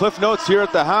this is Cliff Notes here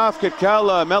at the half.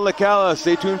 Kitkatla, Metlakatla,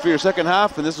 stay tuned for your second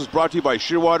half. And this was brought to you by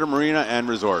Shearwater Marina and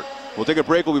Resort. We'll take a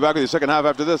break. We'll be back with the second half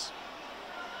after this.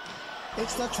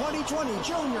 It's the 2020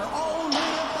 Junior All-Native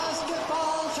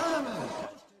Basketball Tournament.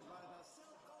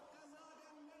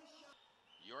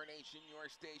 Your nation, your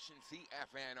station,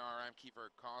 CFNR. I'm Kiefer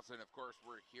Carlson. Of course,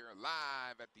 we're here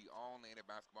live at the All-Native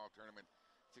Basketball Tournament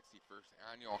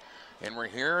 61st Annual. And we're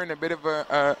here in a bit of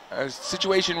a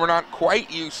situation we're not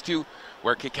quite used to,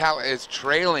 where Kitkatla is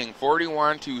trailing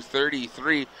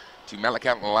 41-33 to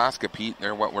Metlakatla, Alaska, Pete.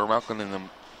 We're welcoming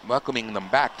them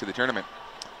back to the tournament.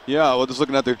 Yeah, well, just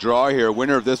looking at the draw here,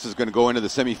 winner of this is going to go into the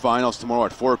semifinals tomorrow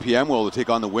at 4 p.m. We'll take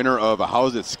on the winner of a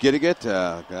house at Skidegate.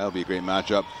 That'll be a great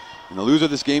matchup. And the loser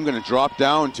of this game going to drop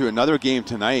down to another game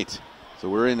tonight. So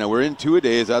we're in 2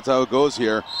 days. That's how it goes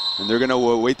here. And they're going to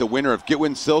await the winner of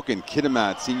Gitwin Silk and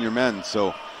Kitimat senior men.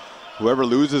 So whoever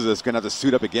loses is going to have to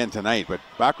suit up again tonight. But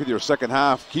back with your second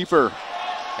half, Kiefer.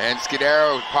 And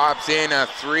Scudero pops in a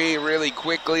three really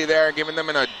quickly there, giving them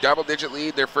a double-digit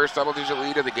lead, their first double-digit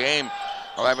lead of the game.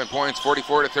 11 points,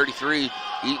 44-33.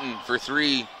 Eaton for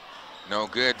three. No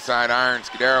good. Side iron.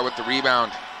 Scudero with the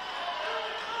rebound.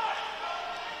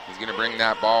 He's going to bring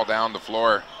that ball down the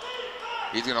floor.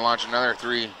 He's going to launch another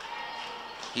three.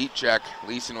 Heat check.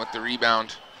 Leeson with the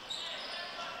rebound.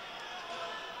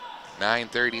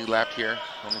 9:30 left here.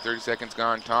 Only 30 seconds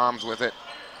gone. Tom's with it.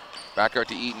 Back out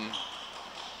to Eaton.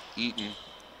 Eaton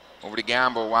over to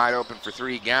Gamble. Wide open for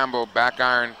three. Gamble. Back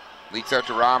iron. Leaks out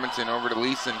to Robinson. Over to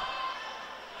Leeson.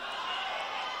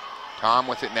 Tom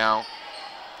with it now.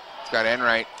 He's got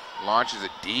Enright. Launches a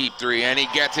deep three, and he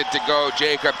gets it to go.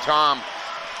 Jacob Tom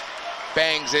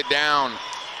bangs it down.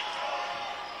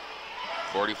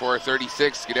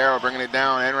 44-36. Scudero bringing it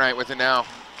down. Enright with it now.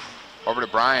 Over to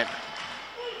Bryant.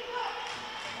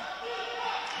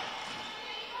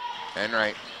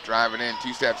 Enright driving in.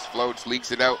 2 steps, floats,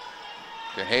 leaks it out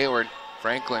to Hayward.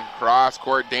 Franklin, cross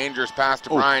court, dangerous pass to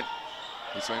Bryant.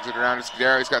 He swings it around to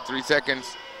Scudero. He's got 3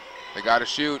 seconds. They got to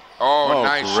shoot. Oh,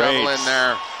 nice shovel in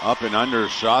there. Up and under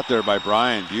shot there by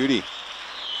Brian. Beauty.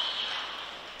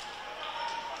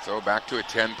 So back to a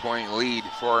 10-point lead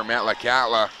for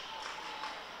Metlakatla.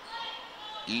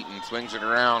 Eaton swings it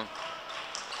around.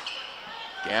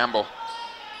 Gamble.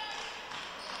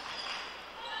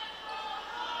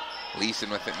 Leeson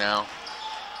with it now.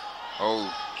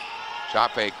 Oh,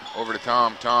 shot fake over to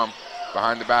Tom. Tom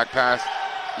behind the back pass.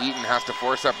 Eaton has to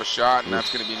force up a shot, and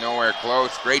that's going to be nowhere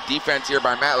close. Great defense here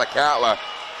by Metlakatla.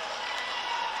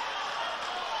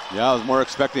 Yeah, I was more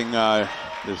expecting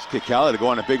this Kitkatla to go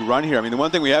on a big run here. I mean, the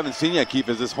one thing we haven't seen yet, Keith,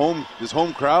 is this home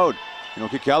crowd. You know,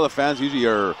 Kitkatla fans usually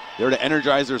are there to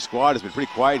energize their squad. It's been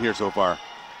pretty quiet here so far.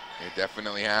 It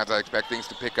definitely has. I expect things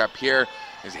to pick up here.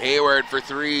 Is Hayward for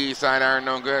three. Side iron,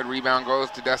 no good. Rebound goes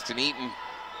to Dustin Eaton.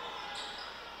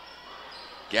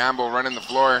 Gamble running the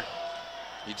floor.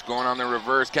 He's going on the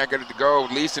reverse, can't get it to go.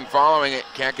 Leeson following it,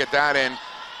 can't get that in.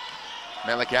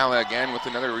 Metlakatla again with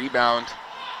another rebound.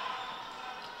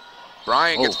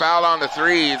 Bryant gets fouled on the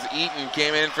threes. Eaton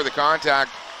came in for the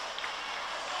contact.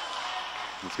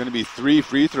 It's going to be 3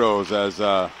 free throws as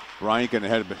Bryant can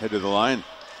head to the line.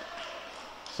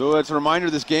 So it's a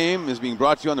reminder this game is being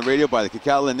brought to you on the radio by the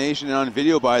Kitkatla Nation and on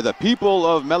video by the people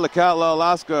of Metlakatla,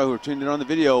 Alaska, who are tuned in on the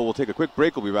video. We'll take a quick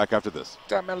break. We'll be back after this.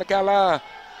 What's up, Metlakatla?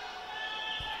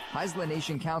 Haisla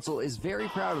Nation Council is very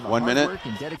proud of the hard work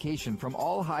and dedication from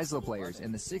all Haisla players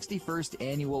in the 61st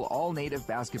Annual All-Native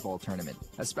Basketball Tournament.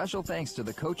 A special thanks to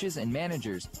the coaches and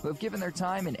managers who have given their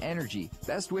time and energy.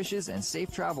 Best wishes and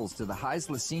safe travels to the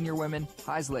Haisla Senior Women,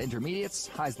 Haisla Intermediates,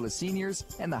 Haisla Seniors,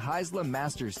 and the Haisla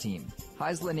Masters team.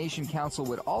 Haisla Nation Council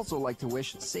would also like to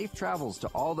wish safe travels to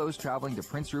all those traveling to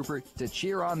Prince Rupert to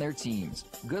cheer on their teams.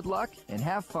 Good luck and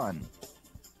have fun.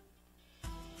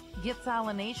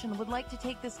 Kitkatla Nation would like to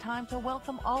take this time to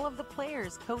welcome all of the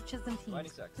players, coaches, and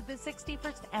teams to the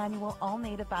 61st Annual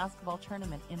All-Native Basketball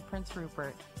Tournament in Prince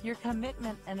Rupert. Your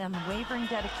commitment and unwavering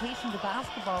dedication to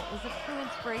basketball is a true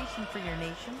inspiration for your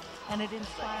nation, and it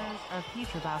inspires our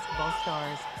future basketball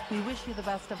stars. We wish you the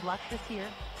best of luck this year.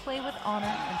 Play with honor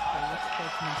and play with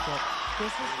sportsmanship.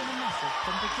 This has been a message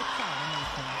from the Kitkatla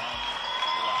Nation.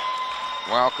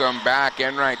 Welcome back.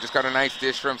 Enright just got a nice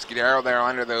dish from Scudero there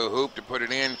under the hoop to put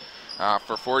it in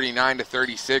for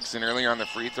 49-36. And earlier on the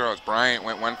free throws, Bryant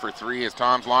went 1 for 3 as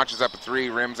Toms launches up a three,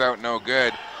 rims out, no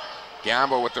good.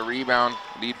 Gamble with the rebound.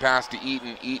 Lead pass to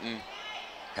Eaton. Eaton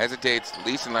hesitates.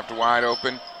 Leeson left wide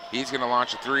open. He's going to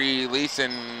launch a three.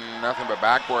 Leeson, nothing but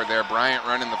backboard there. Bryant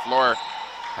running the floor.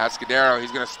 Has Scudero.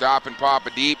 He's going to stop and pop a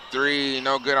deep three.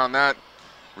 No good on that.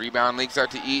 Rebound leaks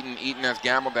out to Eaton. Eaton has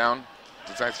Gamble down.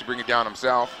 Decides to bring it down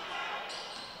himself.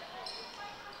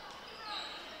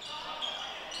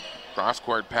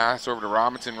 Cross-court pass over to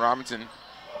Robinson. Robinson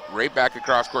right back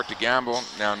across court to Gamble.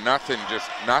 Now nothing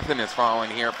is falling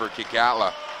here for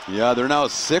Kitkatla. Yeah, they're now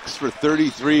 6 for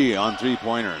 33 on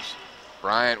three-pointers.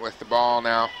 Bryant with the ball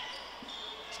now.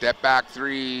 Step back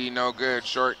three, no good.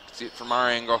 Short, see it from our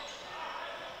angle.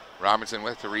 Robinson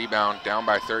with the rebound, down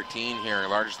by 13 here.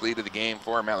 Largest lead of the game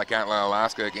for Metlakatla,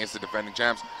 Alaska against the defending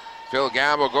champs. Phil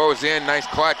Gamble goes in, nice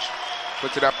clutch.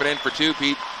 Puts it up and in for two,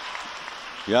 Pete.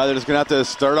 Yeah, they're just going to have to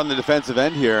start on the defensive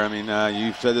end here. I mean,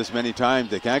 you've said this many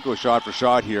times. They can't go shot for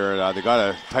shot here. They got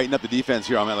to tighten up the defense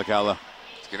here on Metlakatla.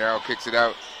 Scudero kicks it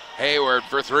out. Hayward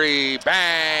for three.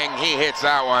 Bang! He hits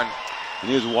that one. And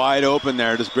he was wide open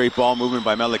there. Just great ball movement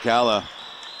by Metlakatla.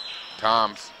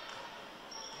 Toms.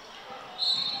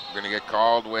 Going to get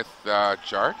called with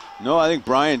Chart? No, I think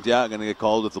Bryant, yeah, going to get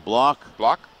called with the block.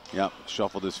 Block? Yeah,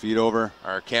 shuffled his feet over.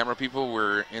 Our camera people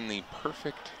were in the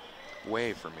perfect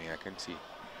way for me. I couldn't see.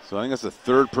 So I think that's the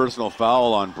third personal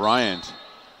foul on Bryant.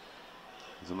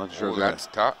 I'm not sure. That's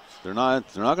tough. They're not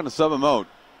going to sub him out.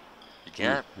 You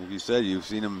can't. Like you said, you've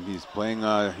seen him. He's playing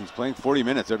 40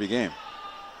 minutes every game.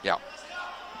 Yeah.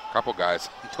 Couple guys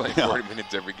playing 40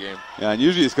 minutes every game. Yeah, and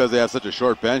usually it's because they have such a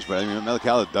short bench. But I mean,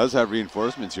 Metlakatla does have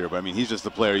reinforcements here. But I mean, he's just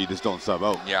the player you just don't sub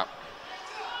out. Yeah.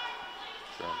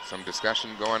 So some discussion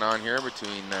going on here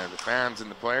between the fans and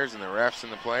the players, and the refs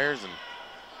and the players, and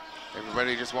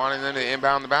everybody just wanting them to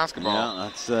inbound the basketball. Yeah,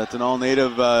 that's an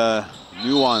all-native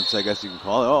nuance, I guess you can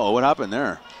call it. Oh, what happened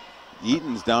there?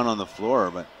 Eaton's down on the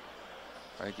floor, but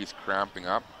I think he's cramping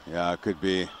up. Yeah, it could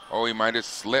be. Oh, he might have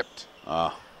slipped.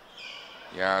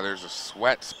 Yeah, there's a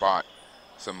sweat spot,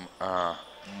 some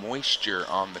moisture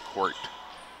on the court.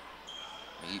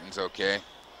 Eaton's okay.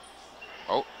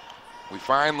 Oh, we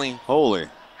finally. Holy.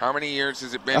 How many years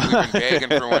has it been we've been begging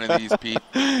for one of these, Pete?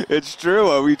 It's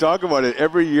true. We talk about it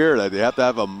every year that they have to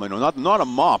have a, not a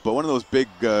mop, but one of those big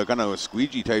kind of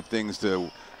squeegee type things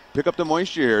to pick up the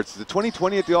moisture here. It's the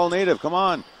 2020 at the All Native. Come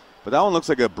on. But that one looks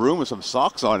like a broom with some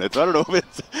socks on it. So I don't know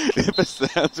if it's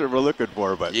the answer we're looking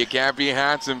for. But you can't be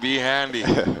handsome, be handy.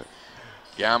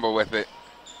 Gamble with it,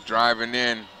 driving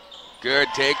in. Good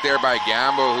take there by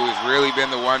Gamble, who's really been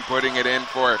the one putting it in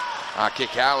for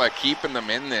Kitkatla, keeping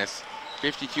them in this.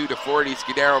 52-40.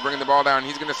 Scudero bringing the ball down.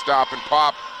 He's going to stop and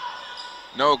pop.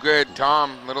 No good.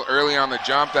 Tom, a little early on the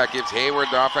jump. That gives Hayward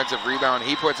the offensive rebound.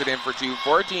 He puts it in for two.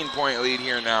 14-point lead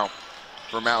here now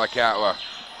for Metlakatla.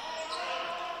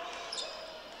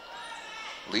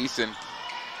 Leeson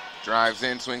drives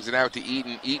in, swings it out to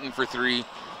Eaton. Eaton for three.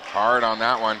 Hard on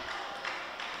that one.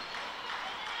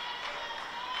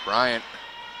 Bryant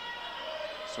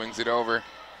swings it over.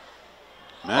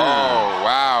 Man. Oh,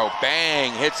 wow.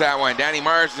 Bang. Hits that one. Danny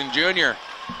Marsden Jr.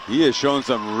 He has shown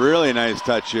some really nice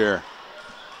touch here.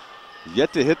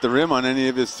 Yet to hit the rim on any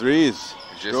of his threes.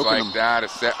 Just like that. A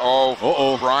set.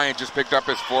 Oh, Bryant just picked up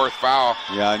his fourth foul.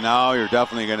 Yeah, now you're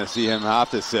definitely going to see him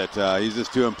have to sit. He's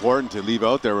just too important to leave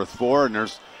out there with four, and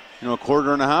there's a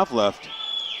quarter and a half left.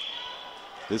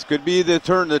 This could be the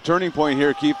turning point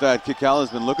here, Keith, that Kitkatla's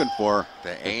been looking for.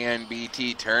 The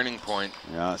ANBT turning point.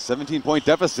 Yeah, 17-point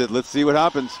deficit. Let's see what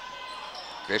happens.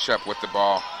 Bishop with the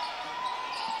ball.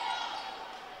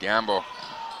 Gamble.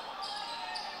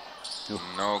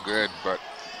 No good, but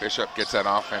Bishop gets that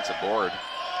offensive board.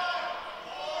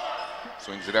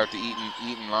 Swings it out to Eaton.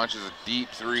 Eaton launches a deep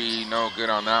three. No good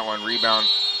on that one. Rebound.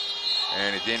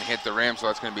 And it didn't hit the rim, so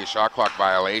that's going to be a shot clock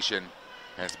violation.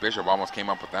 And it's Bishop almost came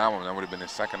up with that one. That would have been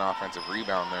his second offensive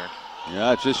rebound there.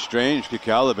 Yeah, it's just strange.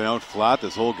 Kitkatla have been out flat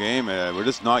this whole game. We're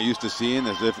just not used to seeing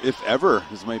this. If ever,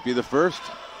 this might be the first.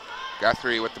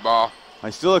 Guthrie with the ball. I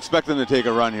still expect them to take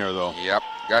a run here, though. Yep,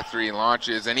 Guthrie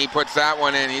launches, and he puts that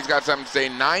one in. He's got something to say.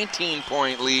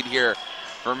 19-point lead here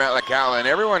for Metlakatla, and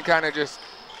everyone kind of just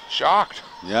shocked.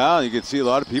 Yeah, you can see a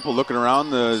lot of people looking around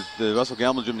the Russell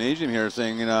Gamble Gymnasium here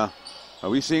saying, are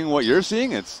we seeing what you're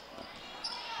seeing? It's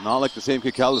not like the same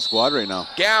Kitkatla squad right now.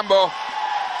 Gamble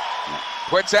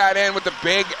puts that in with the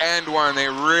big end one. They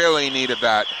really needed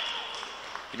that.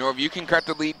 If you can cut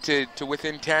the lead to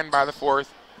within 10 by the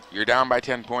fourth, you're down by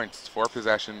 10 points. It's 4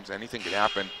 possessions. Anything could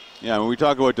happen. Yeah, when we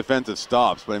talk about defensive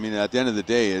stops, but I mean, at the end of the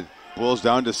day, it boils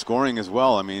down to scoring as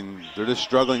well. I mean, they're just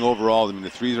struggling overall. I mean, the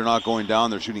threes are not going down.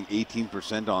 They're shooting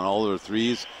 18% on all their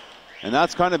threes. And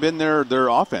that's kind of been their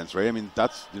offense, right? I mean,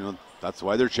 that's, that's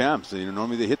why they're champs. You know,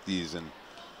 normally they hit these, and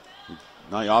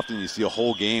not often you see a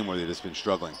whole game where they've just been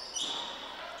struggling.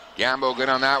 Gamble good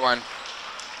on that one.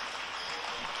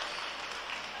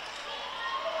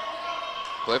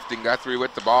 Clifton Guthrie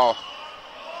with the ball.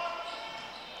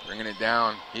 Bringing it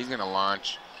down. He's going to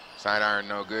launch. Side iron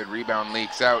no good. Rebound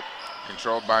leaks out.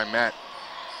 Controlled by Met.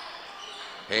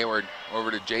 Hayward over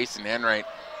to Jason Enright.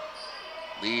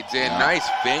 Leads in. Nice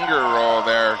finger roll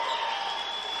there.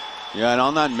 Yeah, and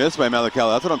on that miss by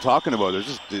Metlakatla, that's what I'm talking about. There's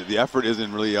just the effort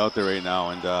isn't really out there right now,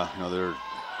 and you know,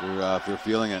 they're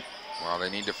feeling it. Well, they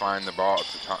need to find the ball.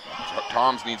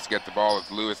 Toms needs to get the ball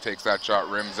as Lewis takes that shot,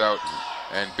 rims out,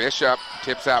 and Bishop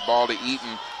tips that ball to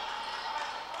Eaton.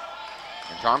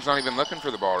 And Tom's not even looking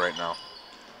for the ball right now.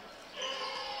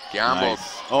 Gamble.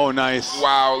 Nice. Oh, nice.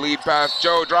 Wow, lead pass.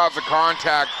 Joe draws the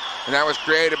contact, and that was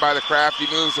created by the crafty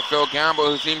moves of Phil Gamble,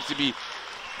 who seems to be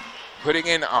putting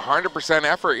in 100%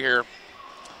 effort here.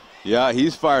 Yeah,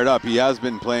 he's fired up. He has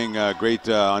been playing great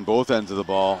on both ends of the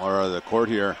ball, or the court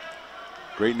here.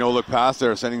 Great no-look pass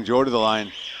there, sending Joe to the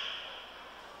line.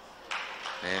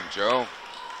 And Joe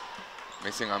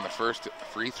missing on the first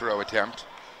free throw attempt.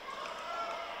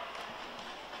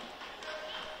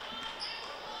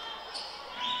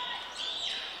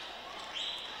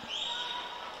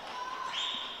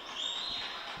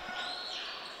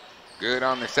 Good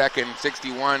on the second,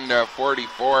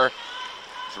 61-44.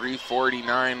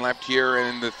 3:49 left here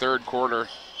in the third quarter.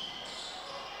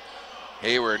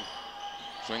 Hayward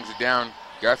swings it down.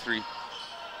 Guthrie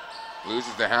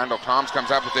loses the handle. Toms comes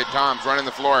up with it. Toms running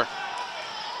the floor.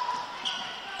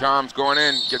 Toms going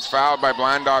in, gets fouled by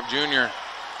Blandov Jr.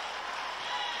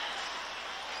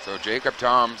 So Jacob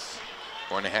Toms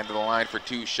going ahead to the line for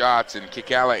 2 shots, and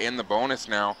Kitkatla in the bonus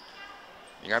now.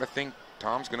 You got to think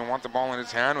Tom's going to want the ball in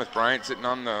his hand with Bryant sitting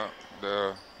on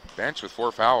the bench with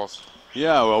 4 fouls.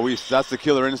 Yeah, well, that's the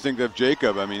killer instinct of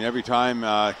Jacob. I mean, every time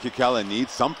Kitkatla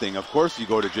needs something, of course you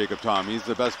go to Jacob Tom. He's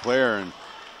the best player, and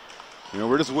you know,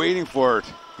 we're just waiting for it.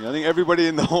 You know, I think everybody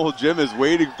in the whole gym is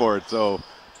waiting for it. So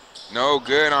no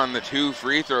good on the 2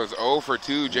 free throws. 0 for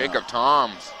 2, Jacob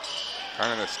Toms.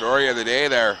 Kind of the story of the day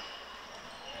there.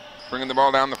 Bringing the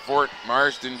ball down the fort,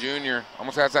 Marston Jr.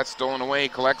 almost has that stolen away,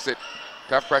 collects it.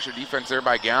 Tough pressure defense there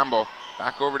by Gamble.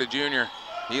 Back over to Jr.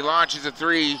 He launches a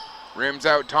 3, rims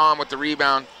out. Tom with the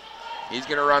rebound. He's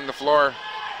going to run the floor.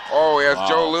 Oh, he has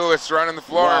Joe Lewis running the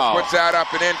floor. Puts that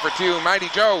up and in for 2. Mighty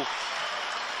Joe.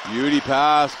 Beauty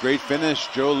pass, great finish,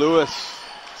 Joe Lewis.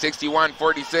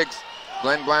 61-46.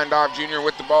 Glenn Blandov Jr.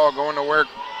 with the ball, going to work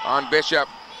on Bishop.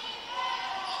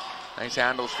 Nice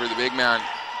handles for the big man.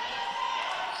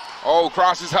 Oh,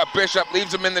 crosses up Bishop,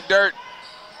 leaves him in the dirt.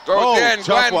 Goes in,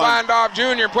 Glenn Blandov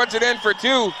Jr. puts it in for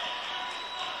 2.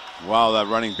 Wow, that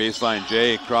running baseline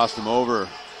Jay crossed him over.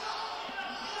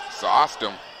 Sauced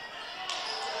him.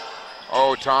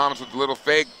 Oh, Toms with a little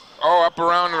fake. Oh, up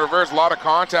around and reverse, a lot of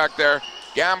contact there.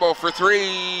 Gamble for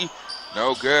 3,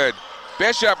 no good.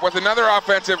 Bishop with another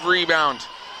offensive rebound.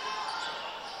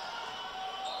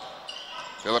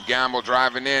 Philip Gamble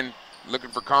driving in, looking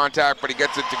for contact, but he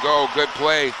gets it to go. Good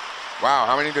play. Wow,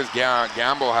 how many does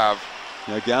Gamble have?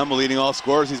 Yeah, Gamble leading all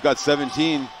scorers. He's got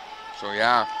 17. So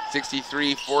yeah,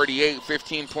 63-48,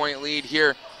 15-point lead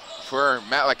here for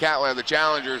Metlakatla, the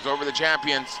challengers over the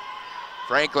champions.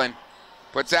 Franklin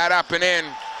puts that up and in.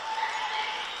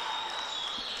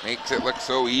 Makes it look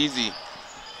so easy.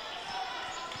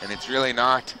 And it's really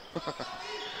not.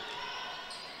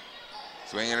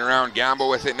 Swinging around, Gamble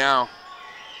with it now.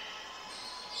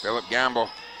 Philip Gamble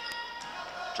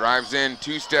drives in,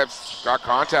 2 steps, got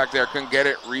contact there, couldn't get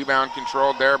it. Rebound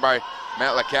controlled there by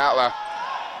Metlakatla.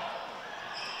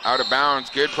 Out of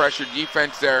bounds, good pressure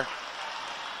defense there.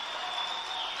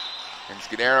 And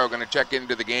Scudero gonna check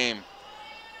into the game.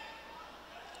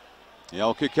 Yeah,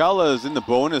 well, Kitkatla is in the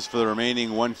bonus for the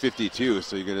remaining 152,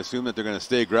 so you can assume that they're going to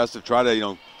stay aggressive, try to, you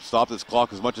know, stop this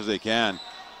clock as much as they can.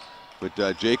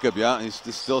 But Jacob, yeah, he's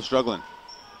still struggling.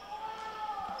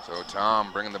 So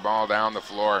Tom bringing the ball down the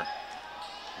floor.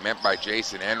 Met by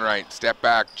Jason Enright. Step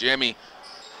back, Jimmy.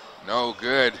 No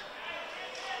good.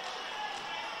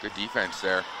 Good defense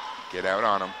there. Get out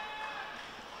on him.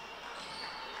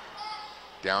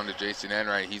 Down to Jason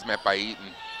Enright. He's met by Eaton.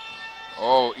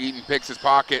 Oh, Eaton picks his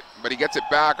pocket, but he gets it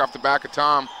back off the back of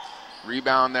Tom.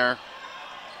 Rebound there.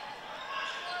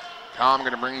 Tom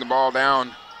going to bring the ball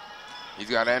down. He's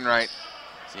got Enright.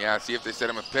 So yeah, see if they set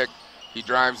him a pick. He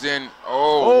drives in.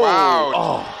 Oh, wow.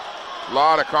 Oh. A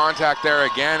lot of contact there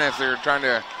again as they're trying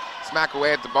to smack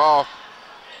away at the ball.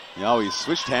 You know, he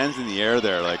switched hands in the air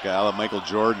there like Michael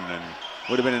Jordan, and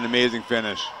would have been an amazing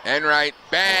finish. Enright,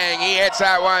 bang, he hits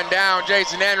that one down.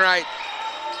 Jason Enright.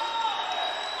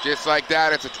 Just like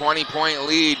that, it's a 20-point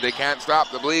lead. They can't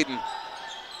stop the bleeding.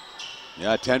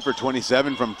 Yeah, 10 for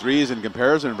 27 from threes in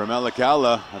comparison from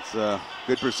Metlakatla. That's a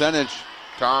good percentage.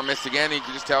 Tom missed again. You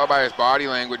can just tell by his body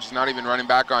language. He's not even running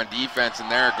back on defense,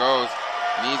 and there it goes.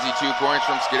 An easy 2 points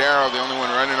from Scudero, the only one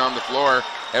running on the floor.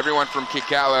 Everyone from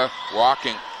Kitkatla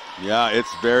walking. Yeah,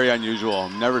 it's very unusual.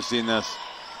 Never seen this.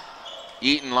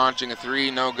 Eaton launching a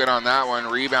three, no good on that one.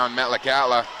 Rebound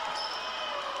Metlakatla.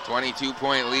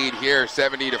 22-point lead here,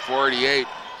 70-48.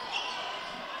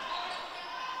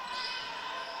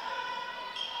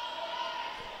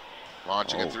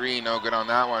 Launching a three, no good on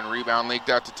that one. Rebound leaked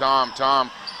out to Tom. Tom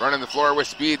running the floor with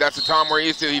speed. That's the Tom we're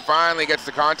used to. He finally gets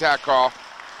the contact call.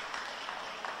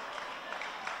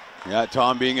 Yeah,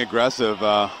 Tom being aggressive,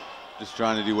 just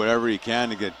trying to do whatever he can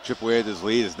to chip away at his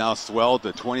lead. Is now swelled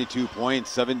to 22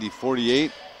 points,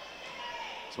 70-48.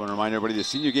 Just want to remind everybody the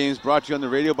senior games brought to you on the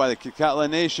radio by the Kitkatla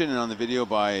Nation and on the video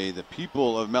by the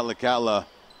people of Metlakatla.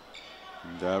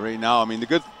 And right now, I mean,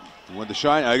 the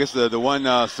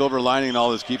one silver lining in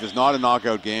all this, Keith, is not a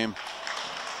knockout game.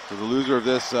 So the loser of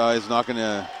this is not going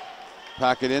to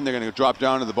pack it in. They're going to drop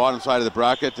down to the bottom side of the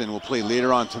bracket, and we'll play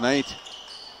later on tonight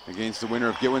against the winner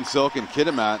of Gitwin Silk and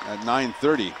Kitimat at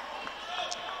 9:30.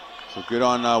 So good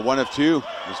on one of two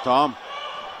is Tom.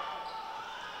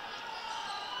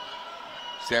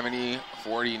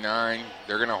 70-49.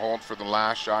 They're going to hold for the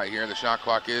last shot here. The shot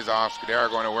clock is off. Scudero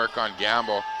going to work on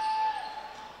Gamble.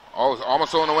 Oh,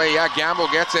 almost on the way. Yeah, Gamble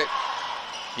gets it.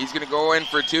 He's going to go in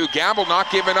for two. Gamble not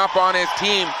giving up on his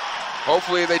team.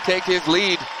 Hopefully they take his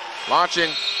lead.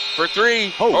 Launching for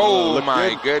three. Oh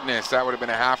my goodness. That would have been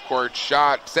a half-court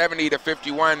shot.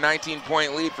 70-51,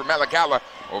 19-point lead for Metlakatla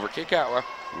over Kitkatla.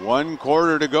 1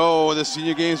 quarter to go. The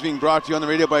senior games being brought to you on the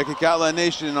radio by Kitkatla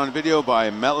Nation and on video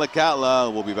by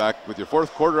Metlakatla. We'll be back with your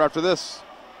fourth quarter after this.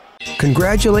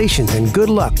 Congratulations and good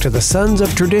luck to the Sons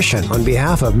of Tradition on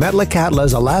behalf of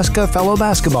Metlakatla's Alaska fellow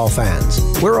basketball fans.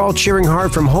 We're all cheering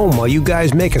hard from home while you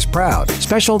guys make us proud.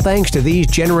 Special thanks to these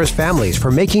generous families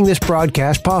for making this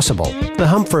broadcast possible. The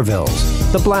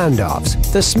Humphrevilles, the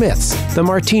Blandoffs, the Smiths, the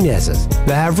Martinezes,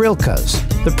 the Havrilkas,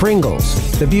 the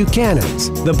Pringles, the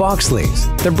Buchanans, the Boxleys,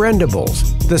 the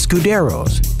Brendables, the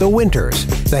Scuderos, the Winters,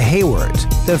 the Haywards,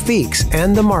 the Feeks,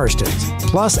 and the Marstons,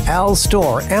 plus Al's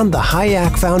Store and the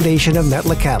Hayek Foundation of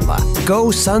Metlakatla.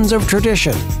 Go Sons of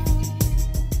Tradition!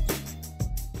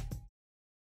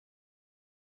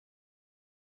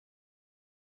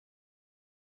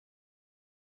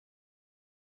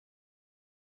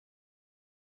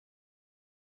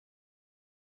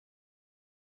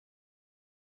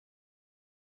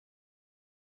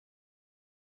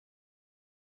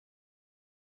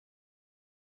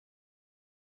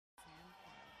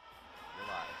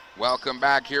 Welcome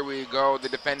back. Here we go. The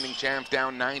defending champs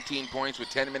down 19 points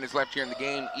with 10 minutes left here in the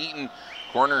game. Eaton,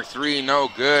 corner three, no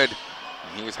good.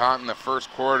 He was hot in the first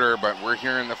quarter, but we're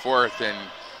here in the fourth and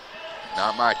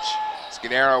not much.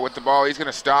 Scudero with the ball. He's going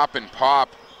to stop and pop.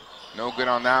 No good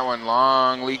on that one.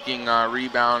 Long leaking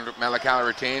rebound. Metlakatla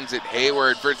retains it.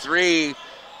 Hayward for three.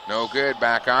 No good.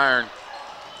 Back iron.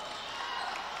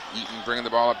 Eaton bringing the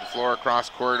ball up the floor, cross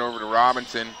court over to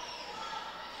Robinson.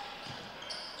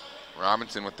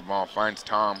 Robinson with the ball, finds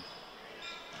Tom.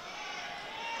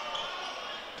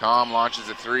 Tom launches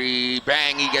a three,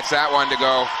 bang, he gets that one to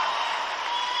go.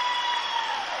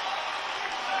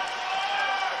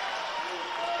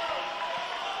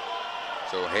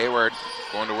 So Hayward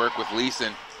going to work with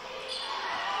Leeson.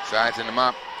 Sizing him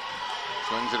up,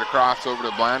 swings it across over to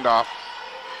Blandoff.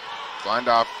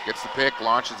 Blandoff gets the pick,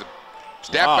 launches a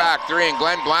step back three, and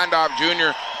Glenn Blandoff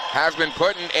Jr. has been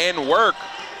putting in work.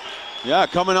 Yeah,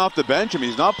 coming off the bench. I mean,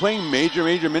 he's not playing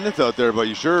major minutes out there, but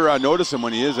you sure notice him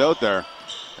when he is out there.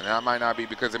 And that might not be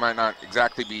because they might not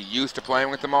exactly be used to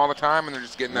playing with him all the time, and they're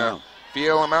just getting to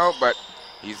feel him out, but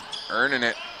he's earning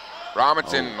it.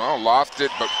 Robinson, lost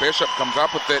it, but Bishop comes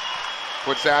up with it,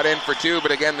 puts that in for two, but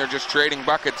again, they're just trading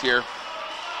buckets here.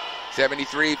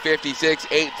 73-56,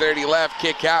 8:30 left.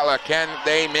 Kitkatla, can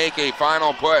they make a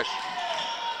final push?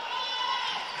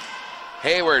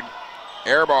 Hayward,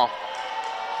 air ball.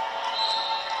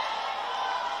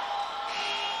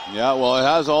 Yeah, well, it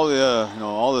has all the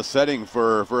all the setting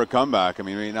for a comeback. I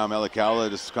mean, right now Metlakatla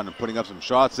just kind of putting up some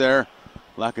shots there,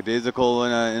 lackadaisical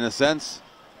in a sense.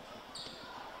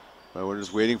 But we're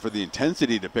just waiting for the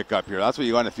intensity to pick up here. That's what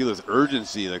you want to feel, is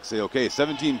urgency. Like say, okay,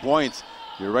 17 points.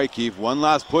 You're right, Keith. One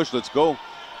last push. Let's go.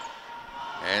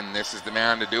 And this is the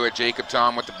man to do it. Jacob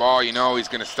Tom with the ball. You know he's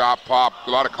going to stop, pop. A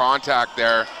lot of contact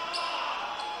there.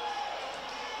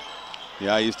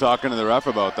 Yeah, he's talking to the ref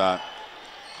about that.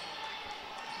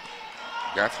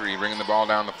 Guthrie bringing the ball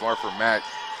down the floor for Met,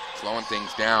 slowing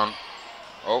things down.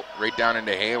 Oh, right down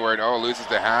into Hayward. Oh, loses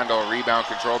the handle. Rebound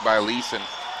controlled by Leeson.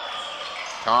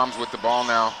 Tom's with the ball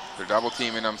now. They're double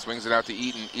teaming him. Swings it out to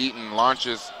Eaton. Eaton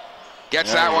launches.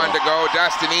 Gets that one to go.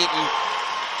 Dustin Eaton.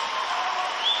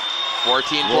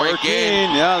 14-point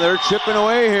game. Yeah, they're chipping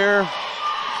away here.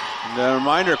 And a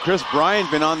reminder, Chris Bryant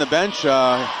been on the bench.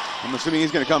 I'm assuming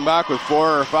he's going to come back with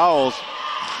 4 fouls.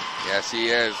 Yes, he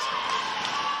is.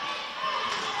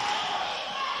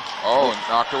 Oh,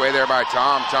 knocked away there by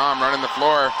Tom. Tom running the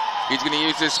floor. He's going to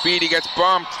use his speed. He gets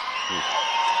bumped.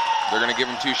 They're going to give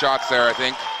him 2 shots there, I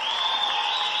think.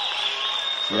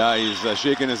 Yeah, he's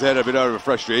shaking his head a bit out of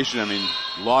frustration. I mean,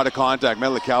 a lot of contact.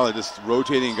 Metlakatla just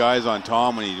rotating guys on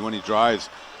Tom when he drives.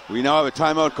 We now have a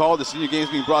timeout call. The senior games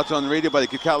being brought to you on the radio by the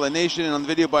Kitkatla Nation and on the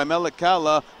video by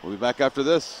Metlakatla. We'll be back after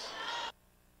this.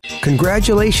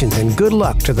 Congratulations and good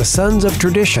luck to the Sons of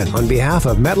Tradition on behalf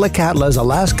of Metlakatla's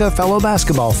Alaska fellow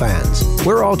basketball fans.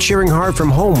 We're all cheering hard from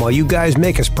home while you guys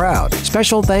make us proud.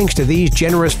 Special thanks to these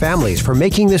generous families for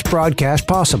making this broadcast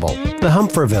possible. The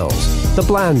Humphrevilles, the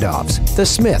Blandoffs, the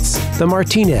Smiths, the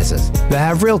Martinezes, the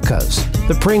Havrilkas,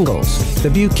 the Pringles, the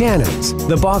Buchanans,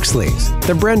 the Boxleys,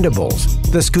 the Brendables,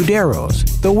 the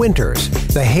Scuderos, the Winters,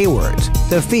 the Haywards,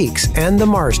 the Feeks, and the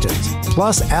Marstons,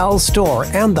 plus Al's Store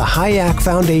and the Hayek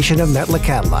Foundation of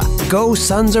Metlakatla. Go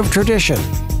Sons of Tradition!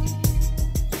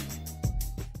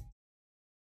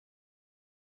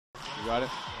 You got it?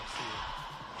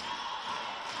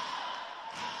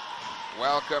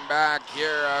 Welcome back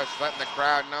here. Just letting the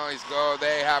crowd know he's go.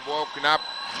 They have woken up,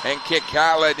 and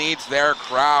Kitkatla needs their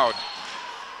crowd.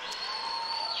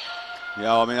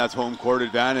 Yeah, I mean, that's home court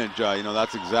advantage.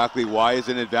 That's exactly why it's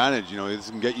an advantage. This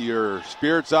can get your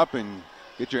spirits up and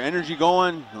get your energy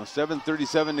going.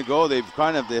 7:37 to go. They've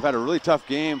had a really tough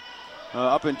game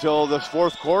up until this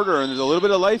 4th quarter, and there's a little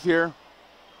bit of life here.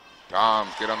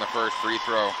 Tom's good on the first free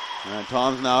throw. And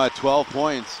Tom's now at 12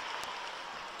 points.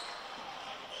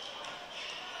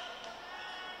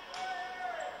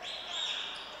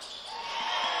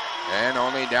 And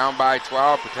only down by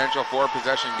 12. Potential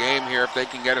 4-possession game here if they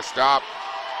can get a stop.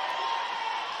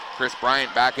 Chris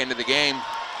Bryant back into the game.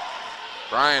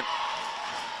 Bryant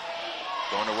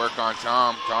going to work on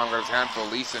Tom. Tom got his handful.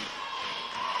 Leeson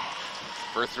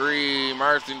for 3.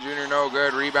 Marston Jr. no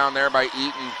good. Rebound there by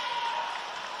Eaton.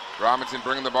 Robinson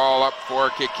bringing the ball up for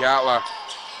Kitkatla.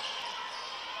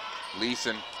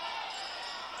 Leeson.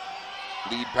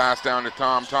 Lead pass down to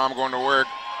Tom. Tom going to work.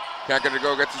 Can't get it to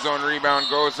go, gets his own rebound,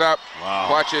 goes up,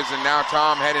 clutches, and now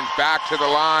Tom heading back to the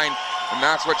line, and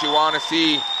that's what you want to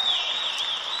see.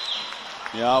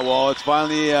 Yeah, well, it's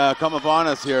finally come upon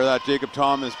us here that Jacob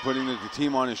Tom is putting the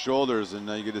team on his shoulders, and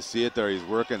you get to see it there. He's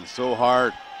working so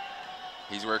hard.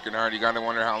 He's working hard. You got to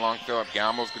wonder how long Philip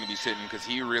Gamble's going to be sitting, because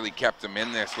he really kept him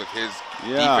in this with his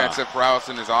defensive prowess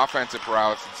and his offensive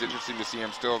prowess. It's interesting to see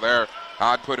him still there.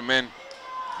 How'd put him in.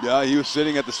 Yeah, he was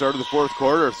sitting at the start of the 4th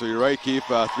quarter, so you're right, Keith.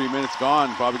 3 minutes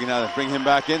gone. Probably going to have to bring him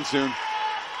back in soon.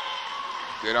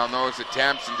 Good on those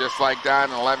attempts, and just like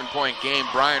that, an 11-point game.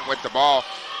 Bryant with the ball.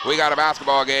 We got a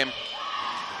basketball game.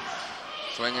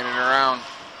 Swinging it around.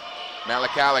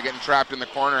 Metlakatla getting trapped in the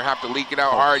corner, have to leak it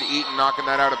out hard. Eaton knocking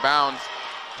that out of bounds.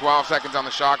 12 seconds on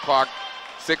the shot clock.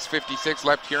 6:56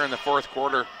 left here in the 4th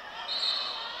quarter.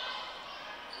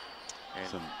 And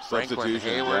some Franklin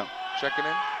substitutions. Hayward checking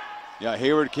in. Yeah,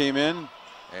 Hayward came in.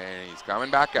 And he's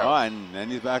coming back out. Oh, and then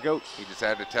he's back out. He just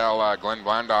had to tell Glenn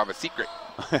Blandov a secret.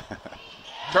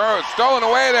 Turns, stolen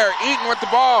away there. Eaton with the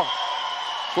ball.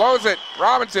 Flows it.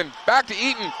 Robinson back to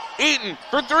Eaton. Eaton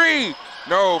for 3.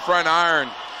 No front iron.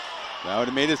 That would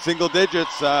have made it single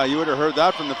digits. You would have heard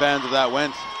that from the fans if that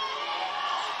went.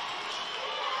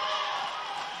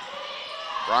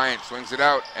 Bryant swings it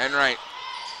out. Enright.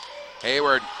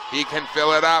 Hayward. He can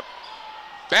fill it up.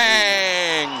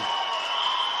 Bang!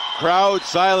 Crowd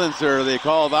silencer, they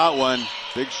call that one.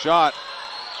 Big shot.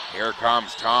 Here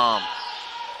comes Tom.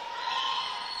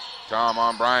 Tom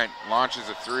on Bryant. Launches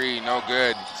a 3. No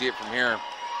good. See it from here.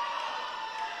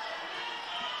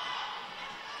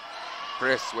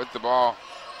 Chris with the ball.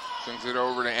 Swings it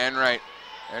over to Enright.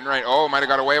 Enright, might have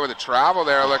got away with a travel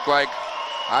there, looked like.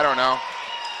 I don't know.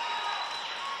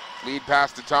 Lead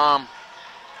pass to Tom.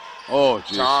 Oh,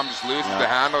 geez. Tom just loses the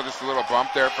handle. Just a little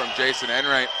bump there from Jason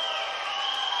Enright.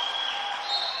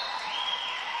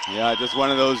 Yeah, just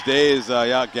one of those days.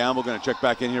 Gamble going to check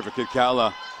back in here for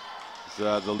Kitkatla.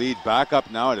 The lead back up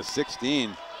now at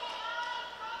 16.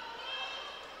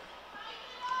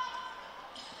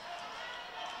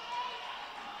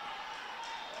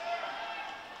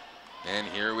 And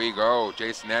here we go.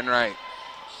 Jason Enright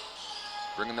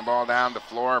bringing the ball down the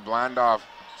floor. Blandov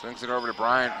Swings it over to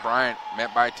Bryant. Bryant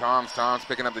met by Toms. Toms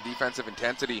picking up the defensive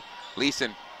intensity.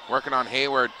 Leeson working on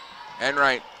Hayward.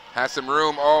 Enright has some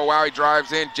room. Oh, wow, he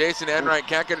drives in. Jason Enright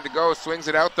can't get it to go. Swings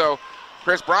it out, though.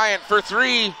 Chris Bryant for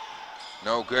three.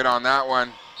 No good on that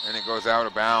one. And it goes out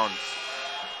of bounds.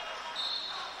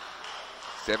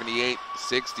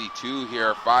 78-62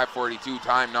 here. 5:42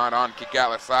 time not on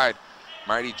Kitkatla side.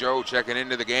 Mighty Joe checking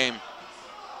into the game.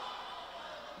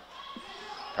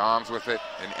 Toms with it.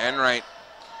 And Enright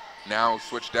now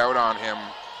switched out on him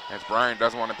as Bryant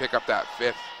doesn't want to pick up that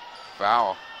fifth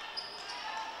foul.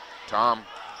 Tom,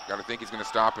 got to think he's going to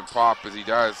stop and pop as he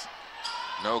does.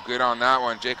 No good on that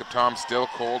one. Jacob Tom still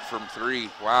cold from three.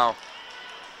 Wow.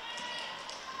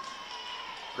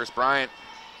 Chris Bryant,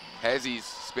 Hezzies,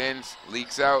 spins,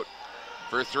 leaks out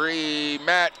for three.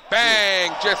 Met,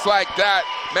 bang, just like that.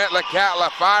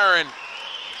 Metlakatla firing.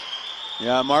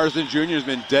 Yeah, Marsden Jr. has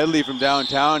been deadly from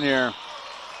downtown here.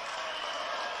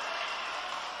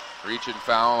 Reach and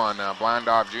foul on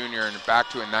Blandov Jr. and back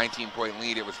to a 19-point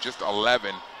lead. It was just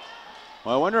 11.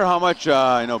 Well, I wonder how much,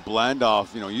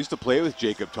 Blandov, used to play with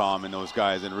Jacob Tom and those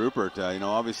guys and Rupert.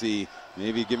 Obviously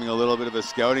maybe giving a little bit of a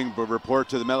scouting report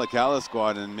to the Metlakatla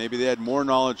squad, and maybe they had more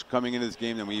knowledge coming into this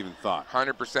game than we even thought.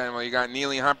 100%. Well, you got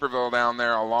Neely Humperville down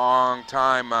there, a long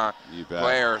time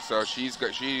player, so she's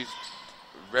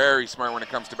very smart when it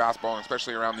comes to basketball, and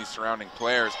especially around these surrounding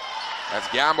players. As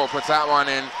Gamble puts that one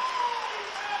in.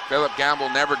 Philip Gamble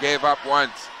never gave up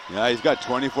once. Yeah, he's got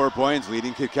 24 points,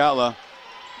 leading Kitkatla.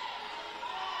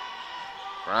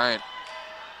 Bryant.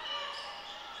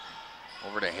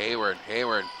 Over to Hayward.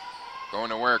 Hayward going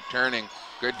to work, turning.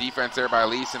 Good defense there by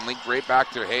Leeson. Linked right back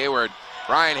to Hayward.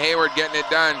 Brian Hayward getting it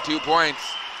done. 2 points.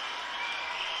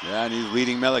 Yeah, and he's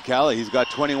leading Metlakatla. He's got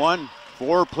 21.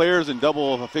 4 players in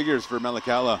double figures for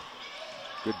Metlakatla.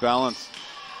 Good balance.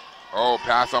 Oh,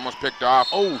 pass almost picked off.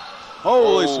 Oh,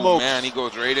 holy smokes. Man, he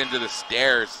goes right into the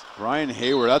stairs. Brian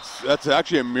Hayward, that's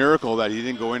actually a miracle that he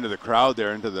didn't go into the crowd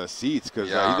there, into the seats, because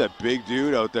he's a big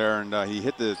dude out there, and he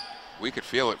hit the... We could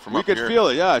feel it from up here. We could feel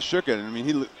it, yeah, shook it. I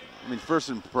mean, first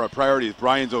in priority is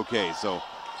Brian's okay, so...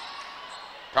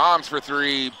 Toms for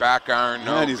three, back iron,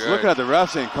 no Man, he's good. looking at the ref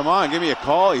saying, come on, give me a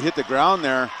call. He hit the ground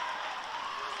there.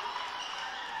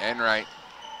 Enright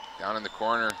down in the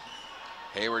corner.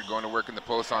 Hayward going to work in the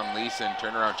post on Leeson.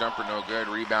 Turnaround jumper, no good.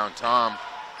 Rebound, Tom.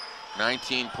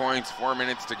 19 points, 4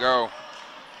 minutes to go.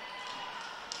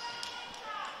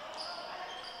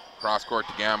 Cross court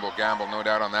to Gamble. Gamble, no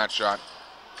doubt on that shot.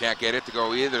 Can't get it to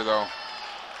go either, though.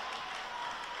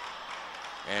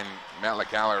 And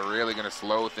Metlakatla are really going to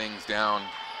slow things down.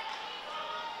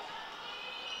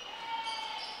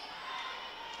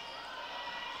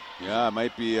 Yeah, it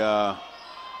might be...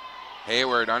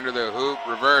 Hayward under the hoop,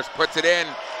 reverse, puts it in.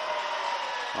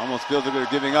 Almost feels like they're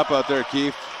giving up out there,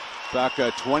 Keith. Back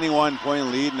a 21-point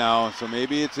lead now, so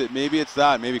maybe it's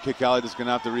that. Maybe Kitkatla is going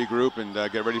to have to regroup and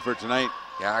get ready for tonight.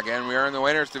 Yeah, again, we are in the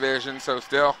winners division, so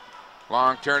still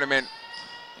long tournament.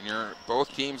 And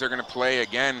both teams are going to play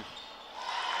again.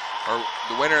 Or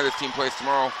the winner of this team plays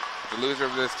tomorrow. The loser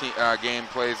of this game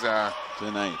plays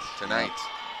tonight. Tonight.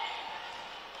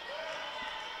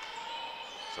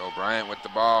 So Bryant with the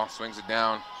ball, swings it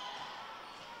down.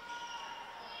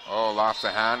 Oh, lost the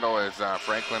handle is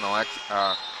Franklin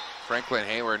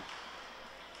Hayward.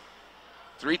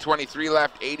 3:23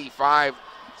 left, 85-66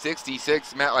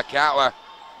 Metlakatla.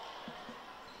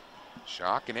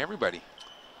 Shocking everybody.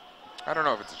 I don't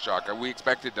know if it's a shock. We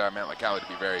expected Metlakatla to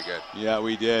be very good. Yeah,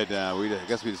 we did. I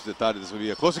guess we just thought this would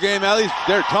be a closer game. At least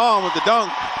there, Tom with the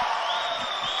dunk.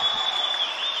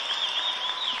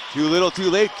 Too little,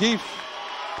 too late, Keith.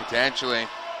 Potentially.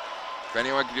 If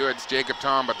anyone can do it, it's Jacob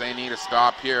Tom, but they need a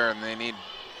stop here, and they need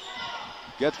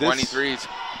 23s.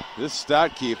 This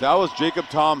stat, Keith, that was Jacob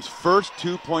Tom's first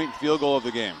 2-point field goal of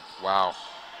the game. Wow.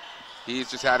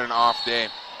 He's just had an off day.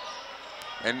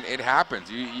 And it happens.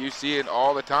 You see it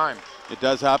all the time. It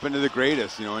does happen to the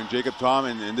greatest, and Jacob Tom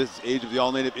in this age of the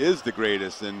All-Native is the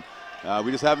greatest, and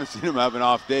we just haven't seen him have an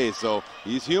off day, so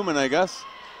he's human, I guess.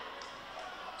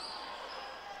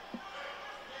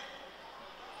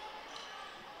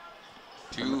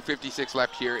 .256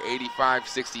 left here,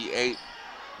 85-68.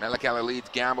 Metlakatla leads.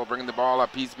 Gamble bringing the ball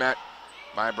up. He's met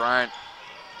by Bryant.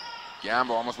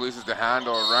 Gamble almost loses the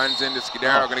handle, runs into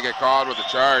Scudero, going to get called with a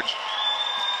charge.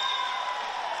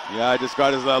 Yeah, I just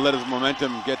got let his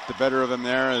momentum get the better of him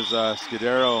there as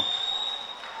Scudero.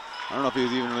 I don't know if he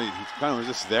was even really, he kind of was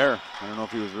just there. I don't know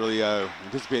if he was really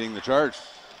anticipating the charge.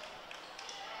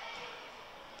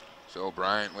 So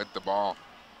Bryant with the ball.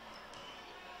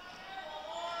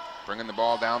 Bringing the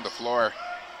ball down the floor.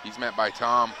 He's met by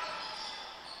Tom.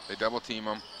 They double team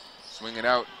him. Swing it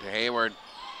out to Hayward.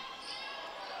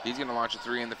 He's going to launch a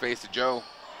three in the face of Joe.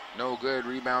 No good.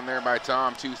 Rebound there by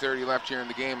Tom. 2:30 left here in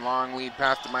the game. Long lead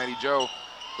past the mighty Joe.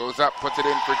 Goes up, puts it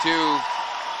in for two.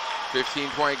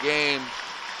 15-point game.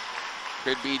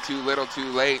 Could be too little, too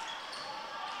late.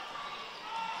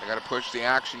 They got to push the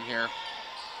action here.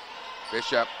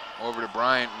 Bishop over to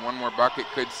Bryant. One more bucket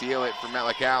could seal it for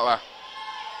Metlakatla.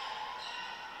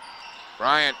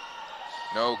 Bryant,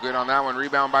 no good on that one.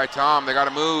 Rebound by Tom. They got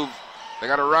to move. They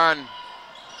got to run.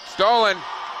 Stolen.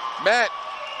 Met.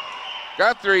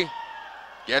 Guthrie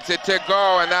gets it to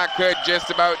go, and that could just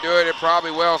about do it. It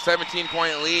probably will.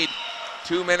 17-point lead.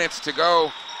 2 minutes to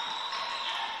go.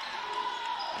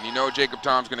 And you know Jacob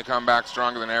Tom's going to come back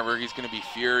stronger than ever. He's going to be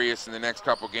furious in the next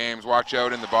couple games. Watch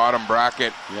out in the bottom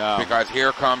bracket, because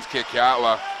here comes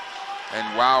Kitkatla.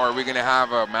 And wow, are we going to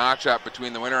have a matchup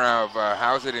between the winner of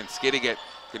Howsett and Skidegate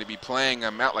going to be playing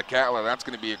Metlakatla. That's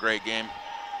going to be a great game.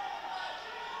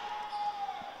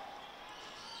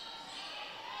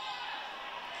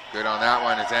 Good on that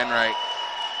one is Enright.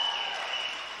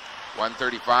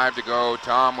 1:35 to go.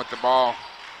 Tom with the ball.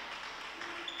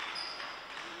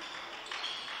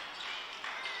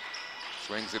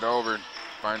 Swings it over.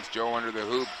 Finds Joe under the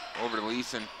hoop. Over to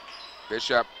Leeson.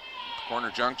 Bishop.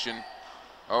 Corner junction.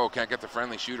 Oh, can't get the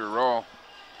friendly shooter roll.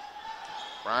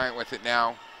 Bryant with it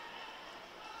now.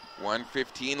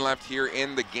 1:15 left here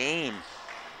in the game.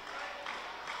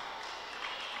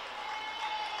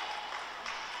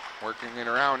 Working it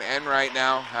around. Enright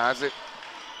now has it.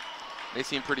 They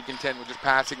seem pretty content with just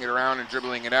passing it around and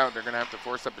dribbling it out. They're going to have to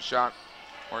force up a shot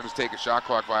or just take a shot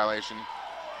clock violation.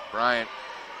 Bryant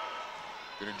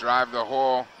going to drive the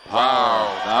hole.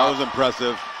 Wow. That was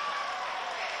impressive.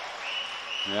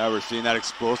 Yeah, we're seeing that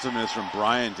explosiveness from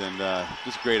Bryant, and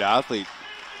just a great athlete.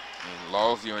 And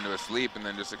lulls you into a sleep and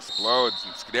then just explodes.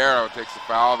 And Scudero takes the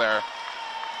foul there.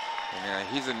 And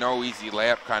he's a no easy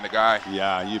layup kind of guy.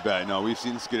 Yeah, you bet. No, we've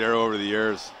seen Scudero over the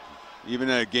years. Even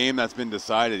in a game that's been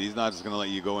decided, he's not just going to let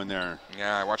you go in there.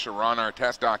 Yeah, I watched a Ron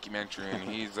Artest documentary, and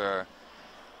he's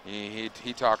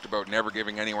he talked about never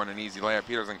giving anyone an easy layup.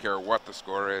 He doesn't care what the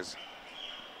score is.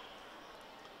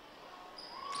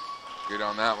 Good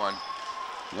on that one.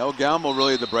 El Gamble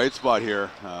really the bright spot here.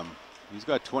 He's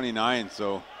got 29,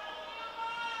 so.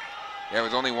 Yeah, it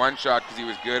was only one shot because he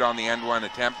was good on the end one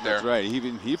attempt there. That's right.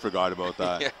 Even he forgot about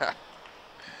that. Yeah.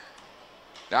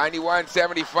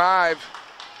 91-75.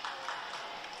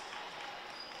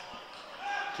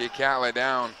 Kitkatla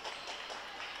down.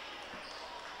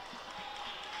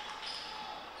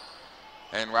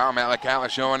 And wow, Metlakatla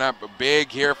showing up big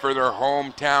here for their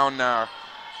hometown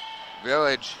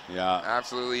village. Yeah.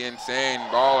 Absolutely insane.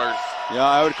 Ballers. Yeah,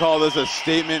 I would call this a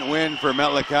statement win for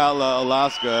Metlakatla,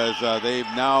 Alaska, as they've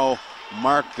now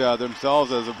marked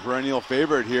themselves as a perennial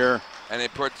favorite here. And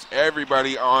it puts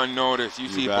everybody on notice. You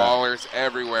see ballers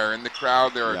everywhere. In the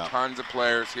crowd, there are tons of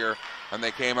players here. And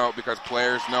they came out because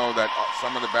players know that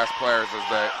some of the best players,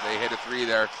 as they hit a three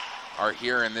there, are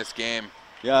here in this game.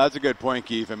 Yeah, that's a good point,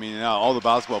 Keith. I mean, all the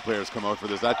basketball players come out for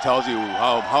this. That tells you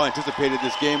how anticipated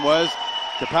this game was.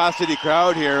 Capacity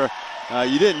crowd here.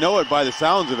 You didn't know it by the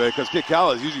sounds of it because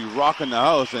Kitkatla is usually rocking the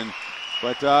house.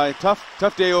 But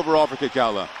tough day overall for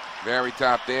Kitkatla. Very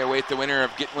tough. They await the winner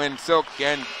of Gitwin Silk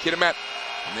and Kitimat.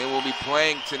 And they will be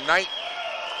playing tonight.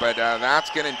 But that's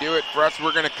going to do it for us.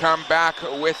 We're going to come back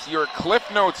with your Cliff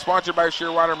Notes, sponsored by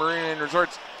Shearwater Marina and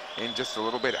Resorts, in just a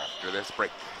little bit after this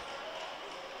break.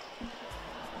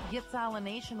 Kitkatla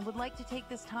Nation would like to take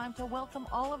this time to welcome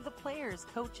all of the players,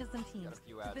 coaches, and teams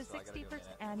to the 61st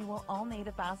Annual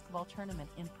All-Native Basketball Tournament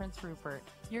in Prince Rupert.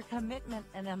 Your commitment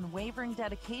and unwavering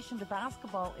dedication to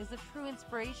basketball is a true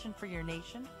inspiration for your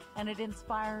nation, and it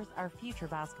inspires our future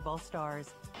basketball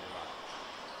stars.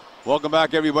 Welcome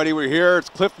back, everybody. We're here. It's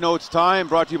Cliff Notes time,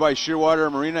 brought to you by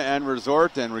Shearwater Marina and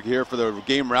Resort, and we're here for the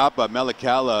game wrap-up.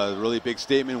 Metlakatla, a really big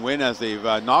statement win as they've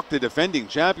knocked the defending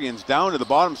champions down to the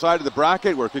bottom side of the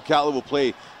bracket, where Kitkatla will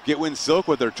play Gitwin Silk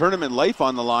with their tournament life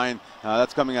on the line.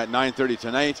 That's coming at 9:30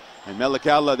 tonight. And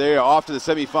Metlakatla, they are off to the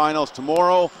semifinals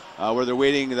tomorrow, where they're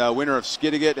waiting the winner of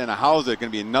Skidegate and a Howsett.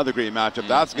 Going to be another great matchup.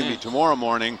 That's going to be tomorrow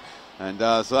morning. And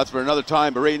so that's for another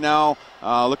time. But right now,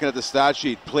 looking at the stat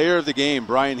sheet, player of the game,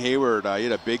 Brian Hayward. He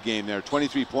had a big game there.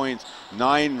 23 points,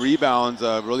 9 rebounds,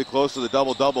 really close to the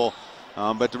double-double.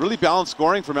 But really balanced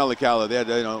scoring from Metlakatla. They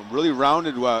had really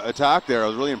rounded attack there. I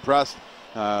was really impressed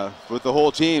with the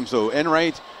whole team. So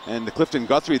Enright and the Clifton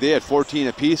Guthrie, they had 14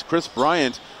 apiece. Chris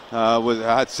Bryant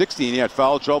had 16. He had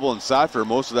foul trouble and sat for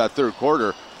most of that third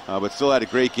quarter, but still had a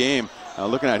great game.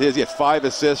 Looking at his, he had 5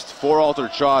 assists, 4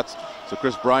 altered shots. So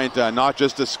Chris Bryant, not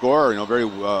just a scorer, very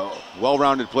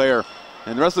well-rounded player.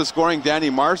 And the rest of the scoring, Danny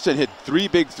Marston hit 3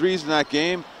 big threes in that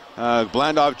game.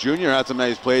 Blandoff Jr. had some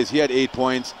nice plays. He had 8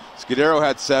 points. Scudero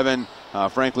had 7.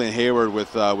 Franklin Hayward with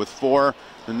 4.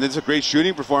 And this is a great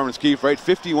shooting performance, Keith, right?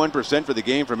 51% for the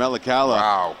game for Metlakatla.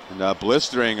 Wow. And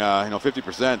blistering,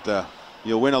 50%.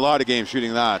 You'll win a lot of games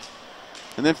shooting that.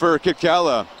 And then for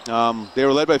Kitkatla, they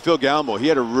were led by Phil Gamble. He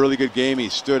had a really good game. He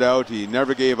stood out. He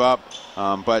never gave up.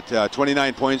 But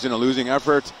 29 points in a losing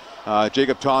effort.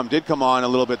 Jacob Tom did come on a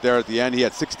little bit there at the end. He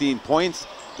had 16 points,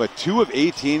 but 2 of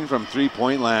 18 from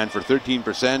three-point land for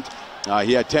 13%.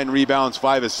 He had 10 rebounds,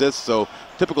 5 assists, so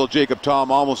typical Jacob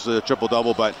Tom, almost a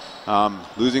triple-double, but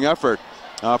losing effort.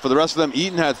 For the rest of them,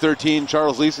 Eaton had 13,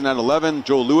 Charles Leeson had 11,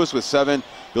 Joe Lewis with 7,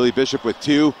 Billy Bishop with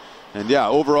 2. And yeah,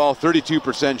 overall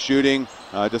 32% shooting.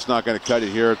 Just not going to cut it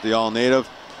here at the All-Native.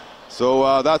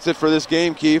 So that's it for this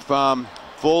game, Keith.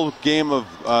 Full game of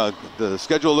the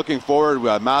schedule looking forward. We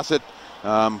have Masters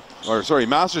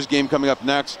game coming up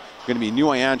next. Going to be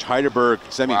New Ange Heidelberg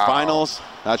semifinals. Wow.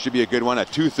 That should be a good one at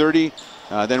 2:30.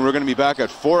 Then we're going to be back at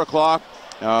 4 o'clock.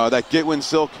 That Gitwin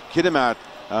Silk Kitimat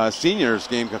seniors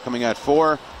game coming at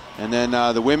 4. And then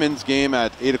the women's game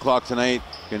at 8 o'clock tonight.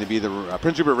 Going to be the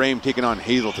Prince Rupert Rame taking on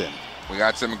Hazelton. We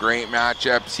got some great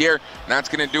matchups here. And that's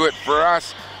going to do it for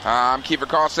us. I'm Kiefer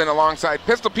Carlson alongside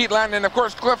Pistol Pete Lanton and, of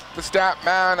course, Cliff, the stat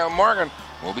man of Morgan.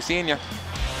 We'll be seeing you.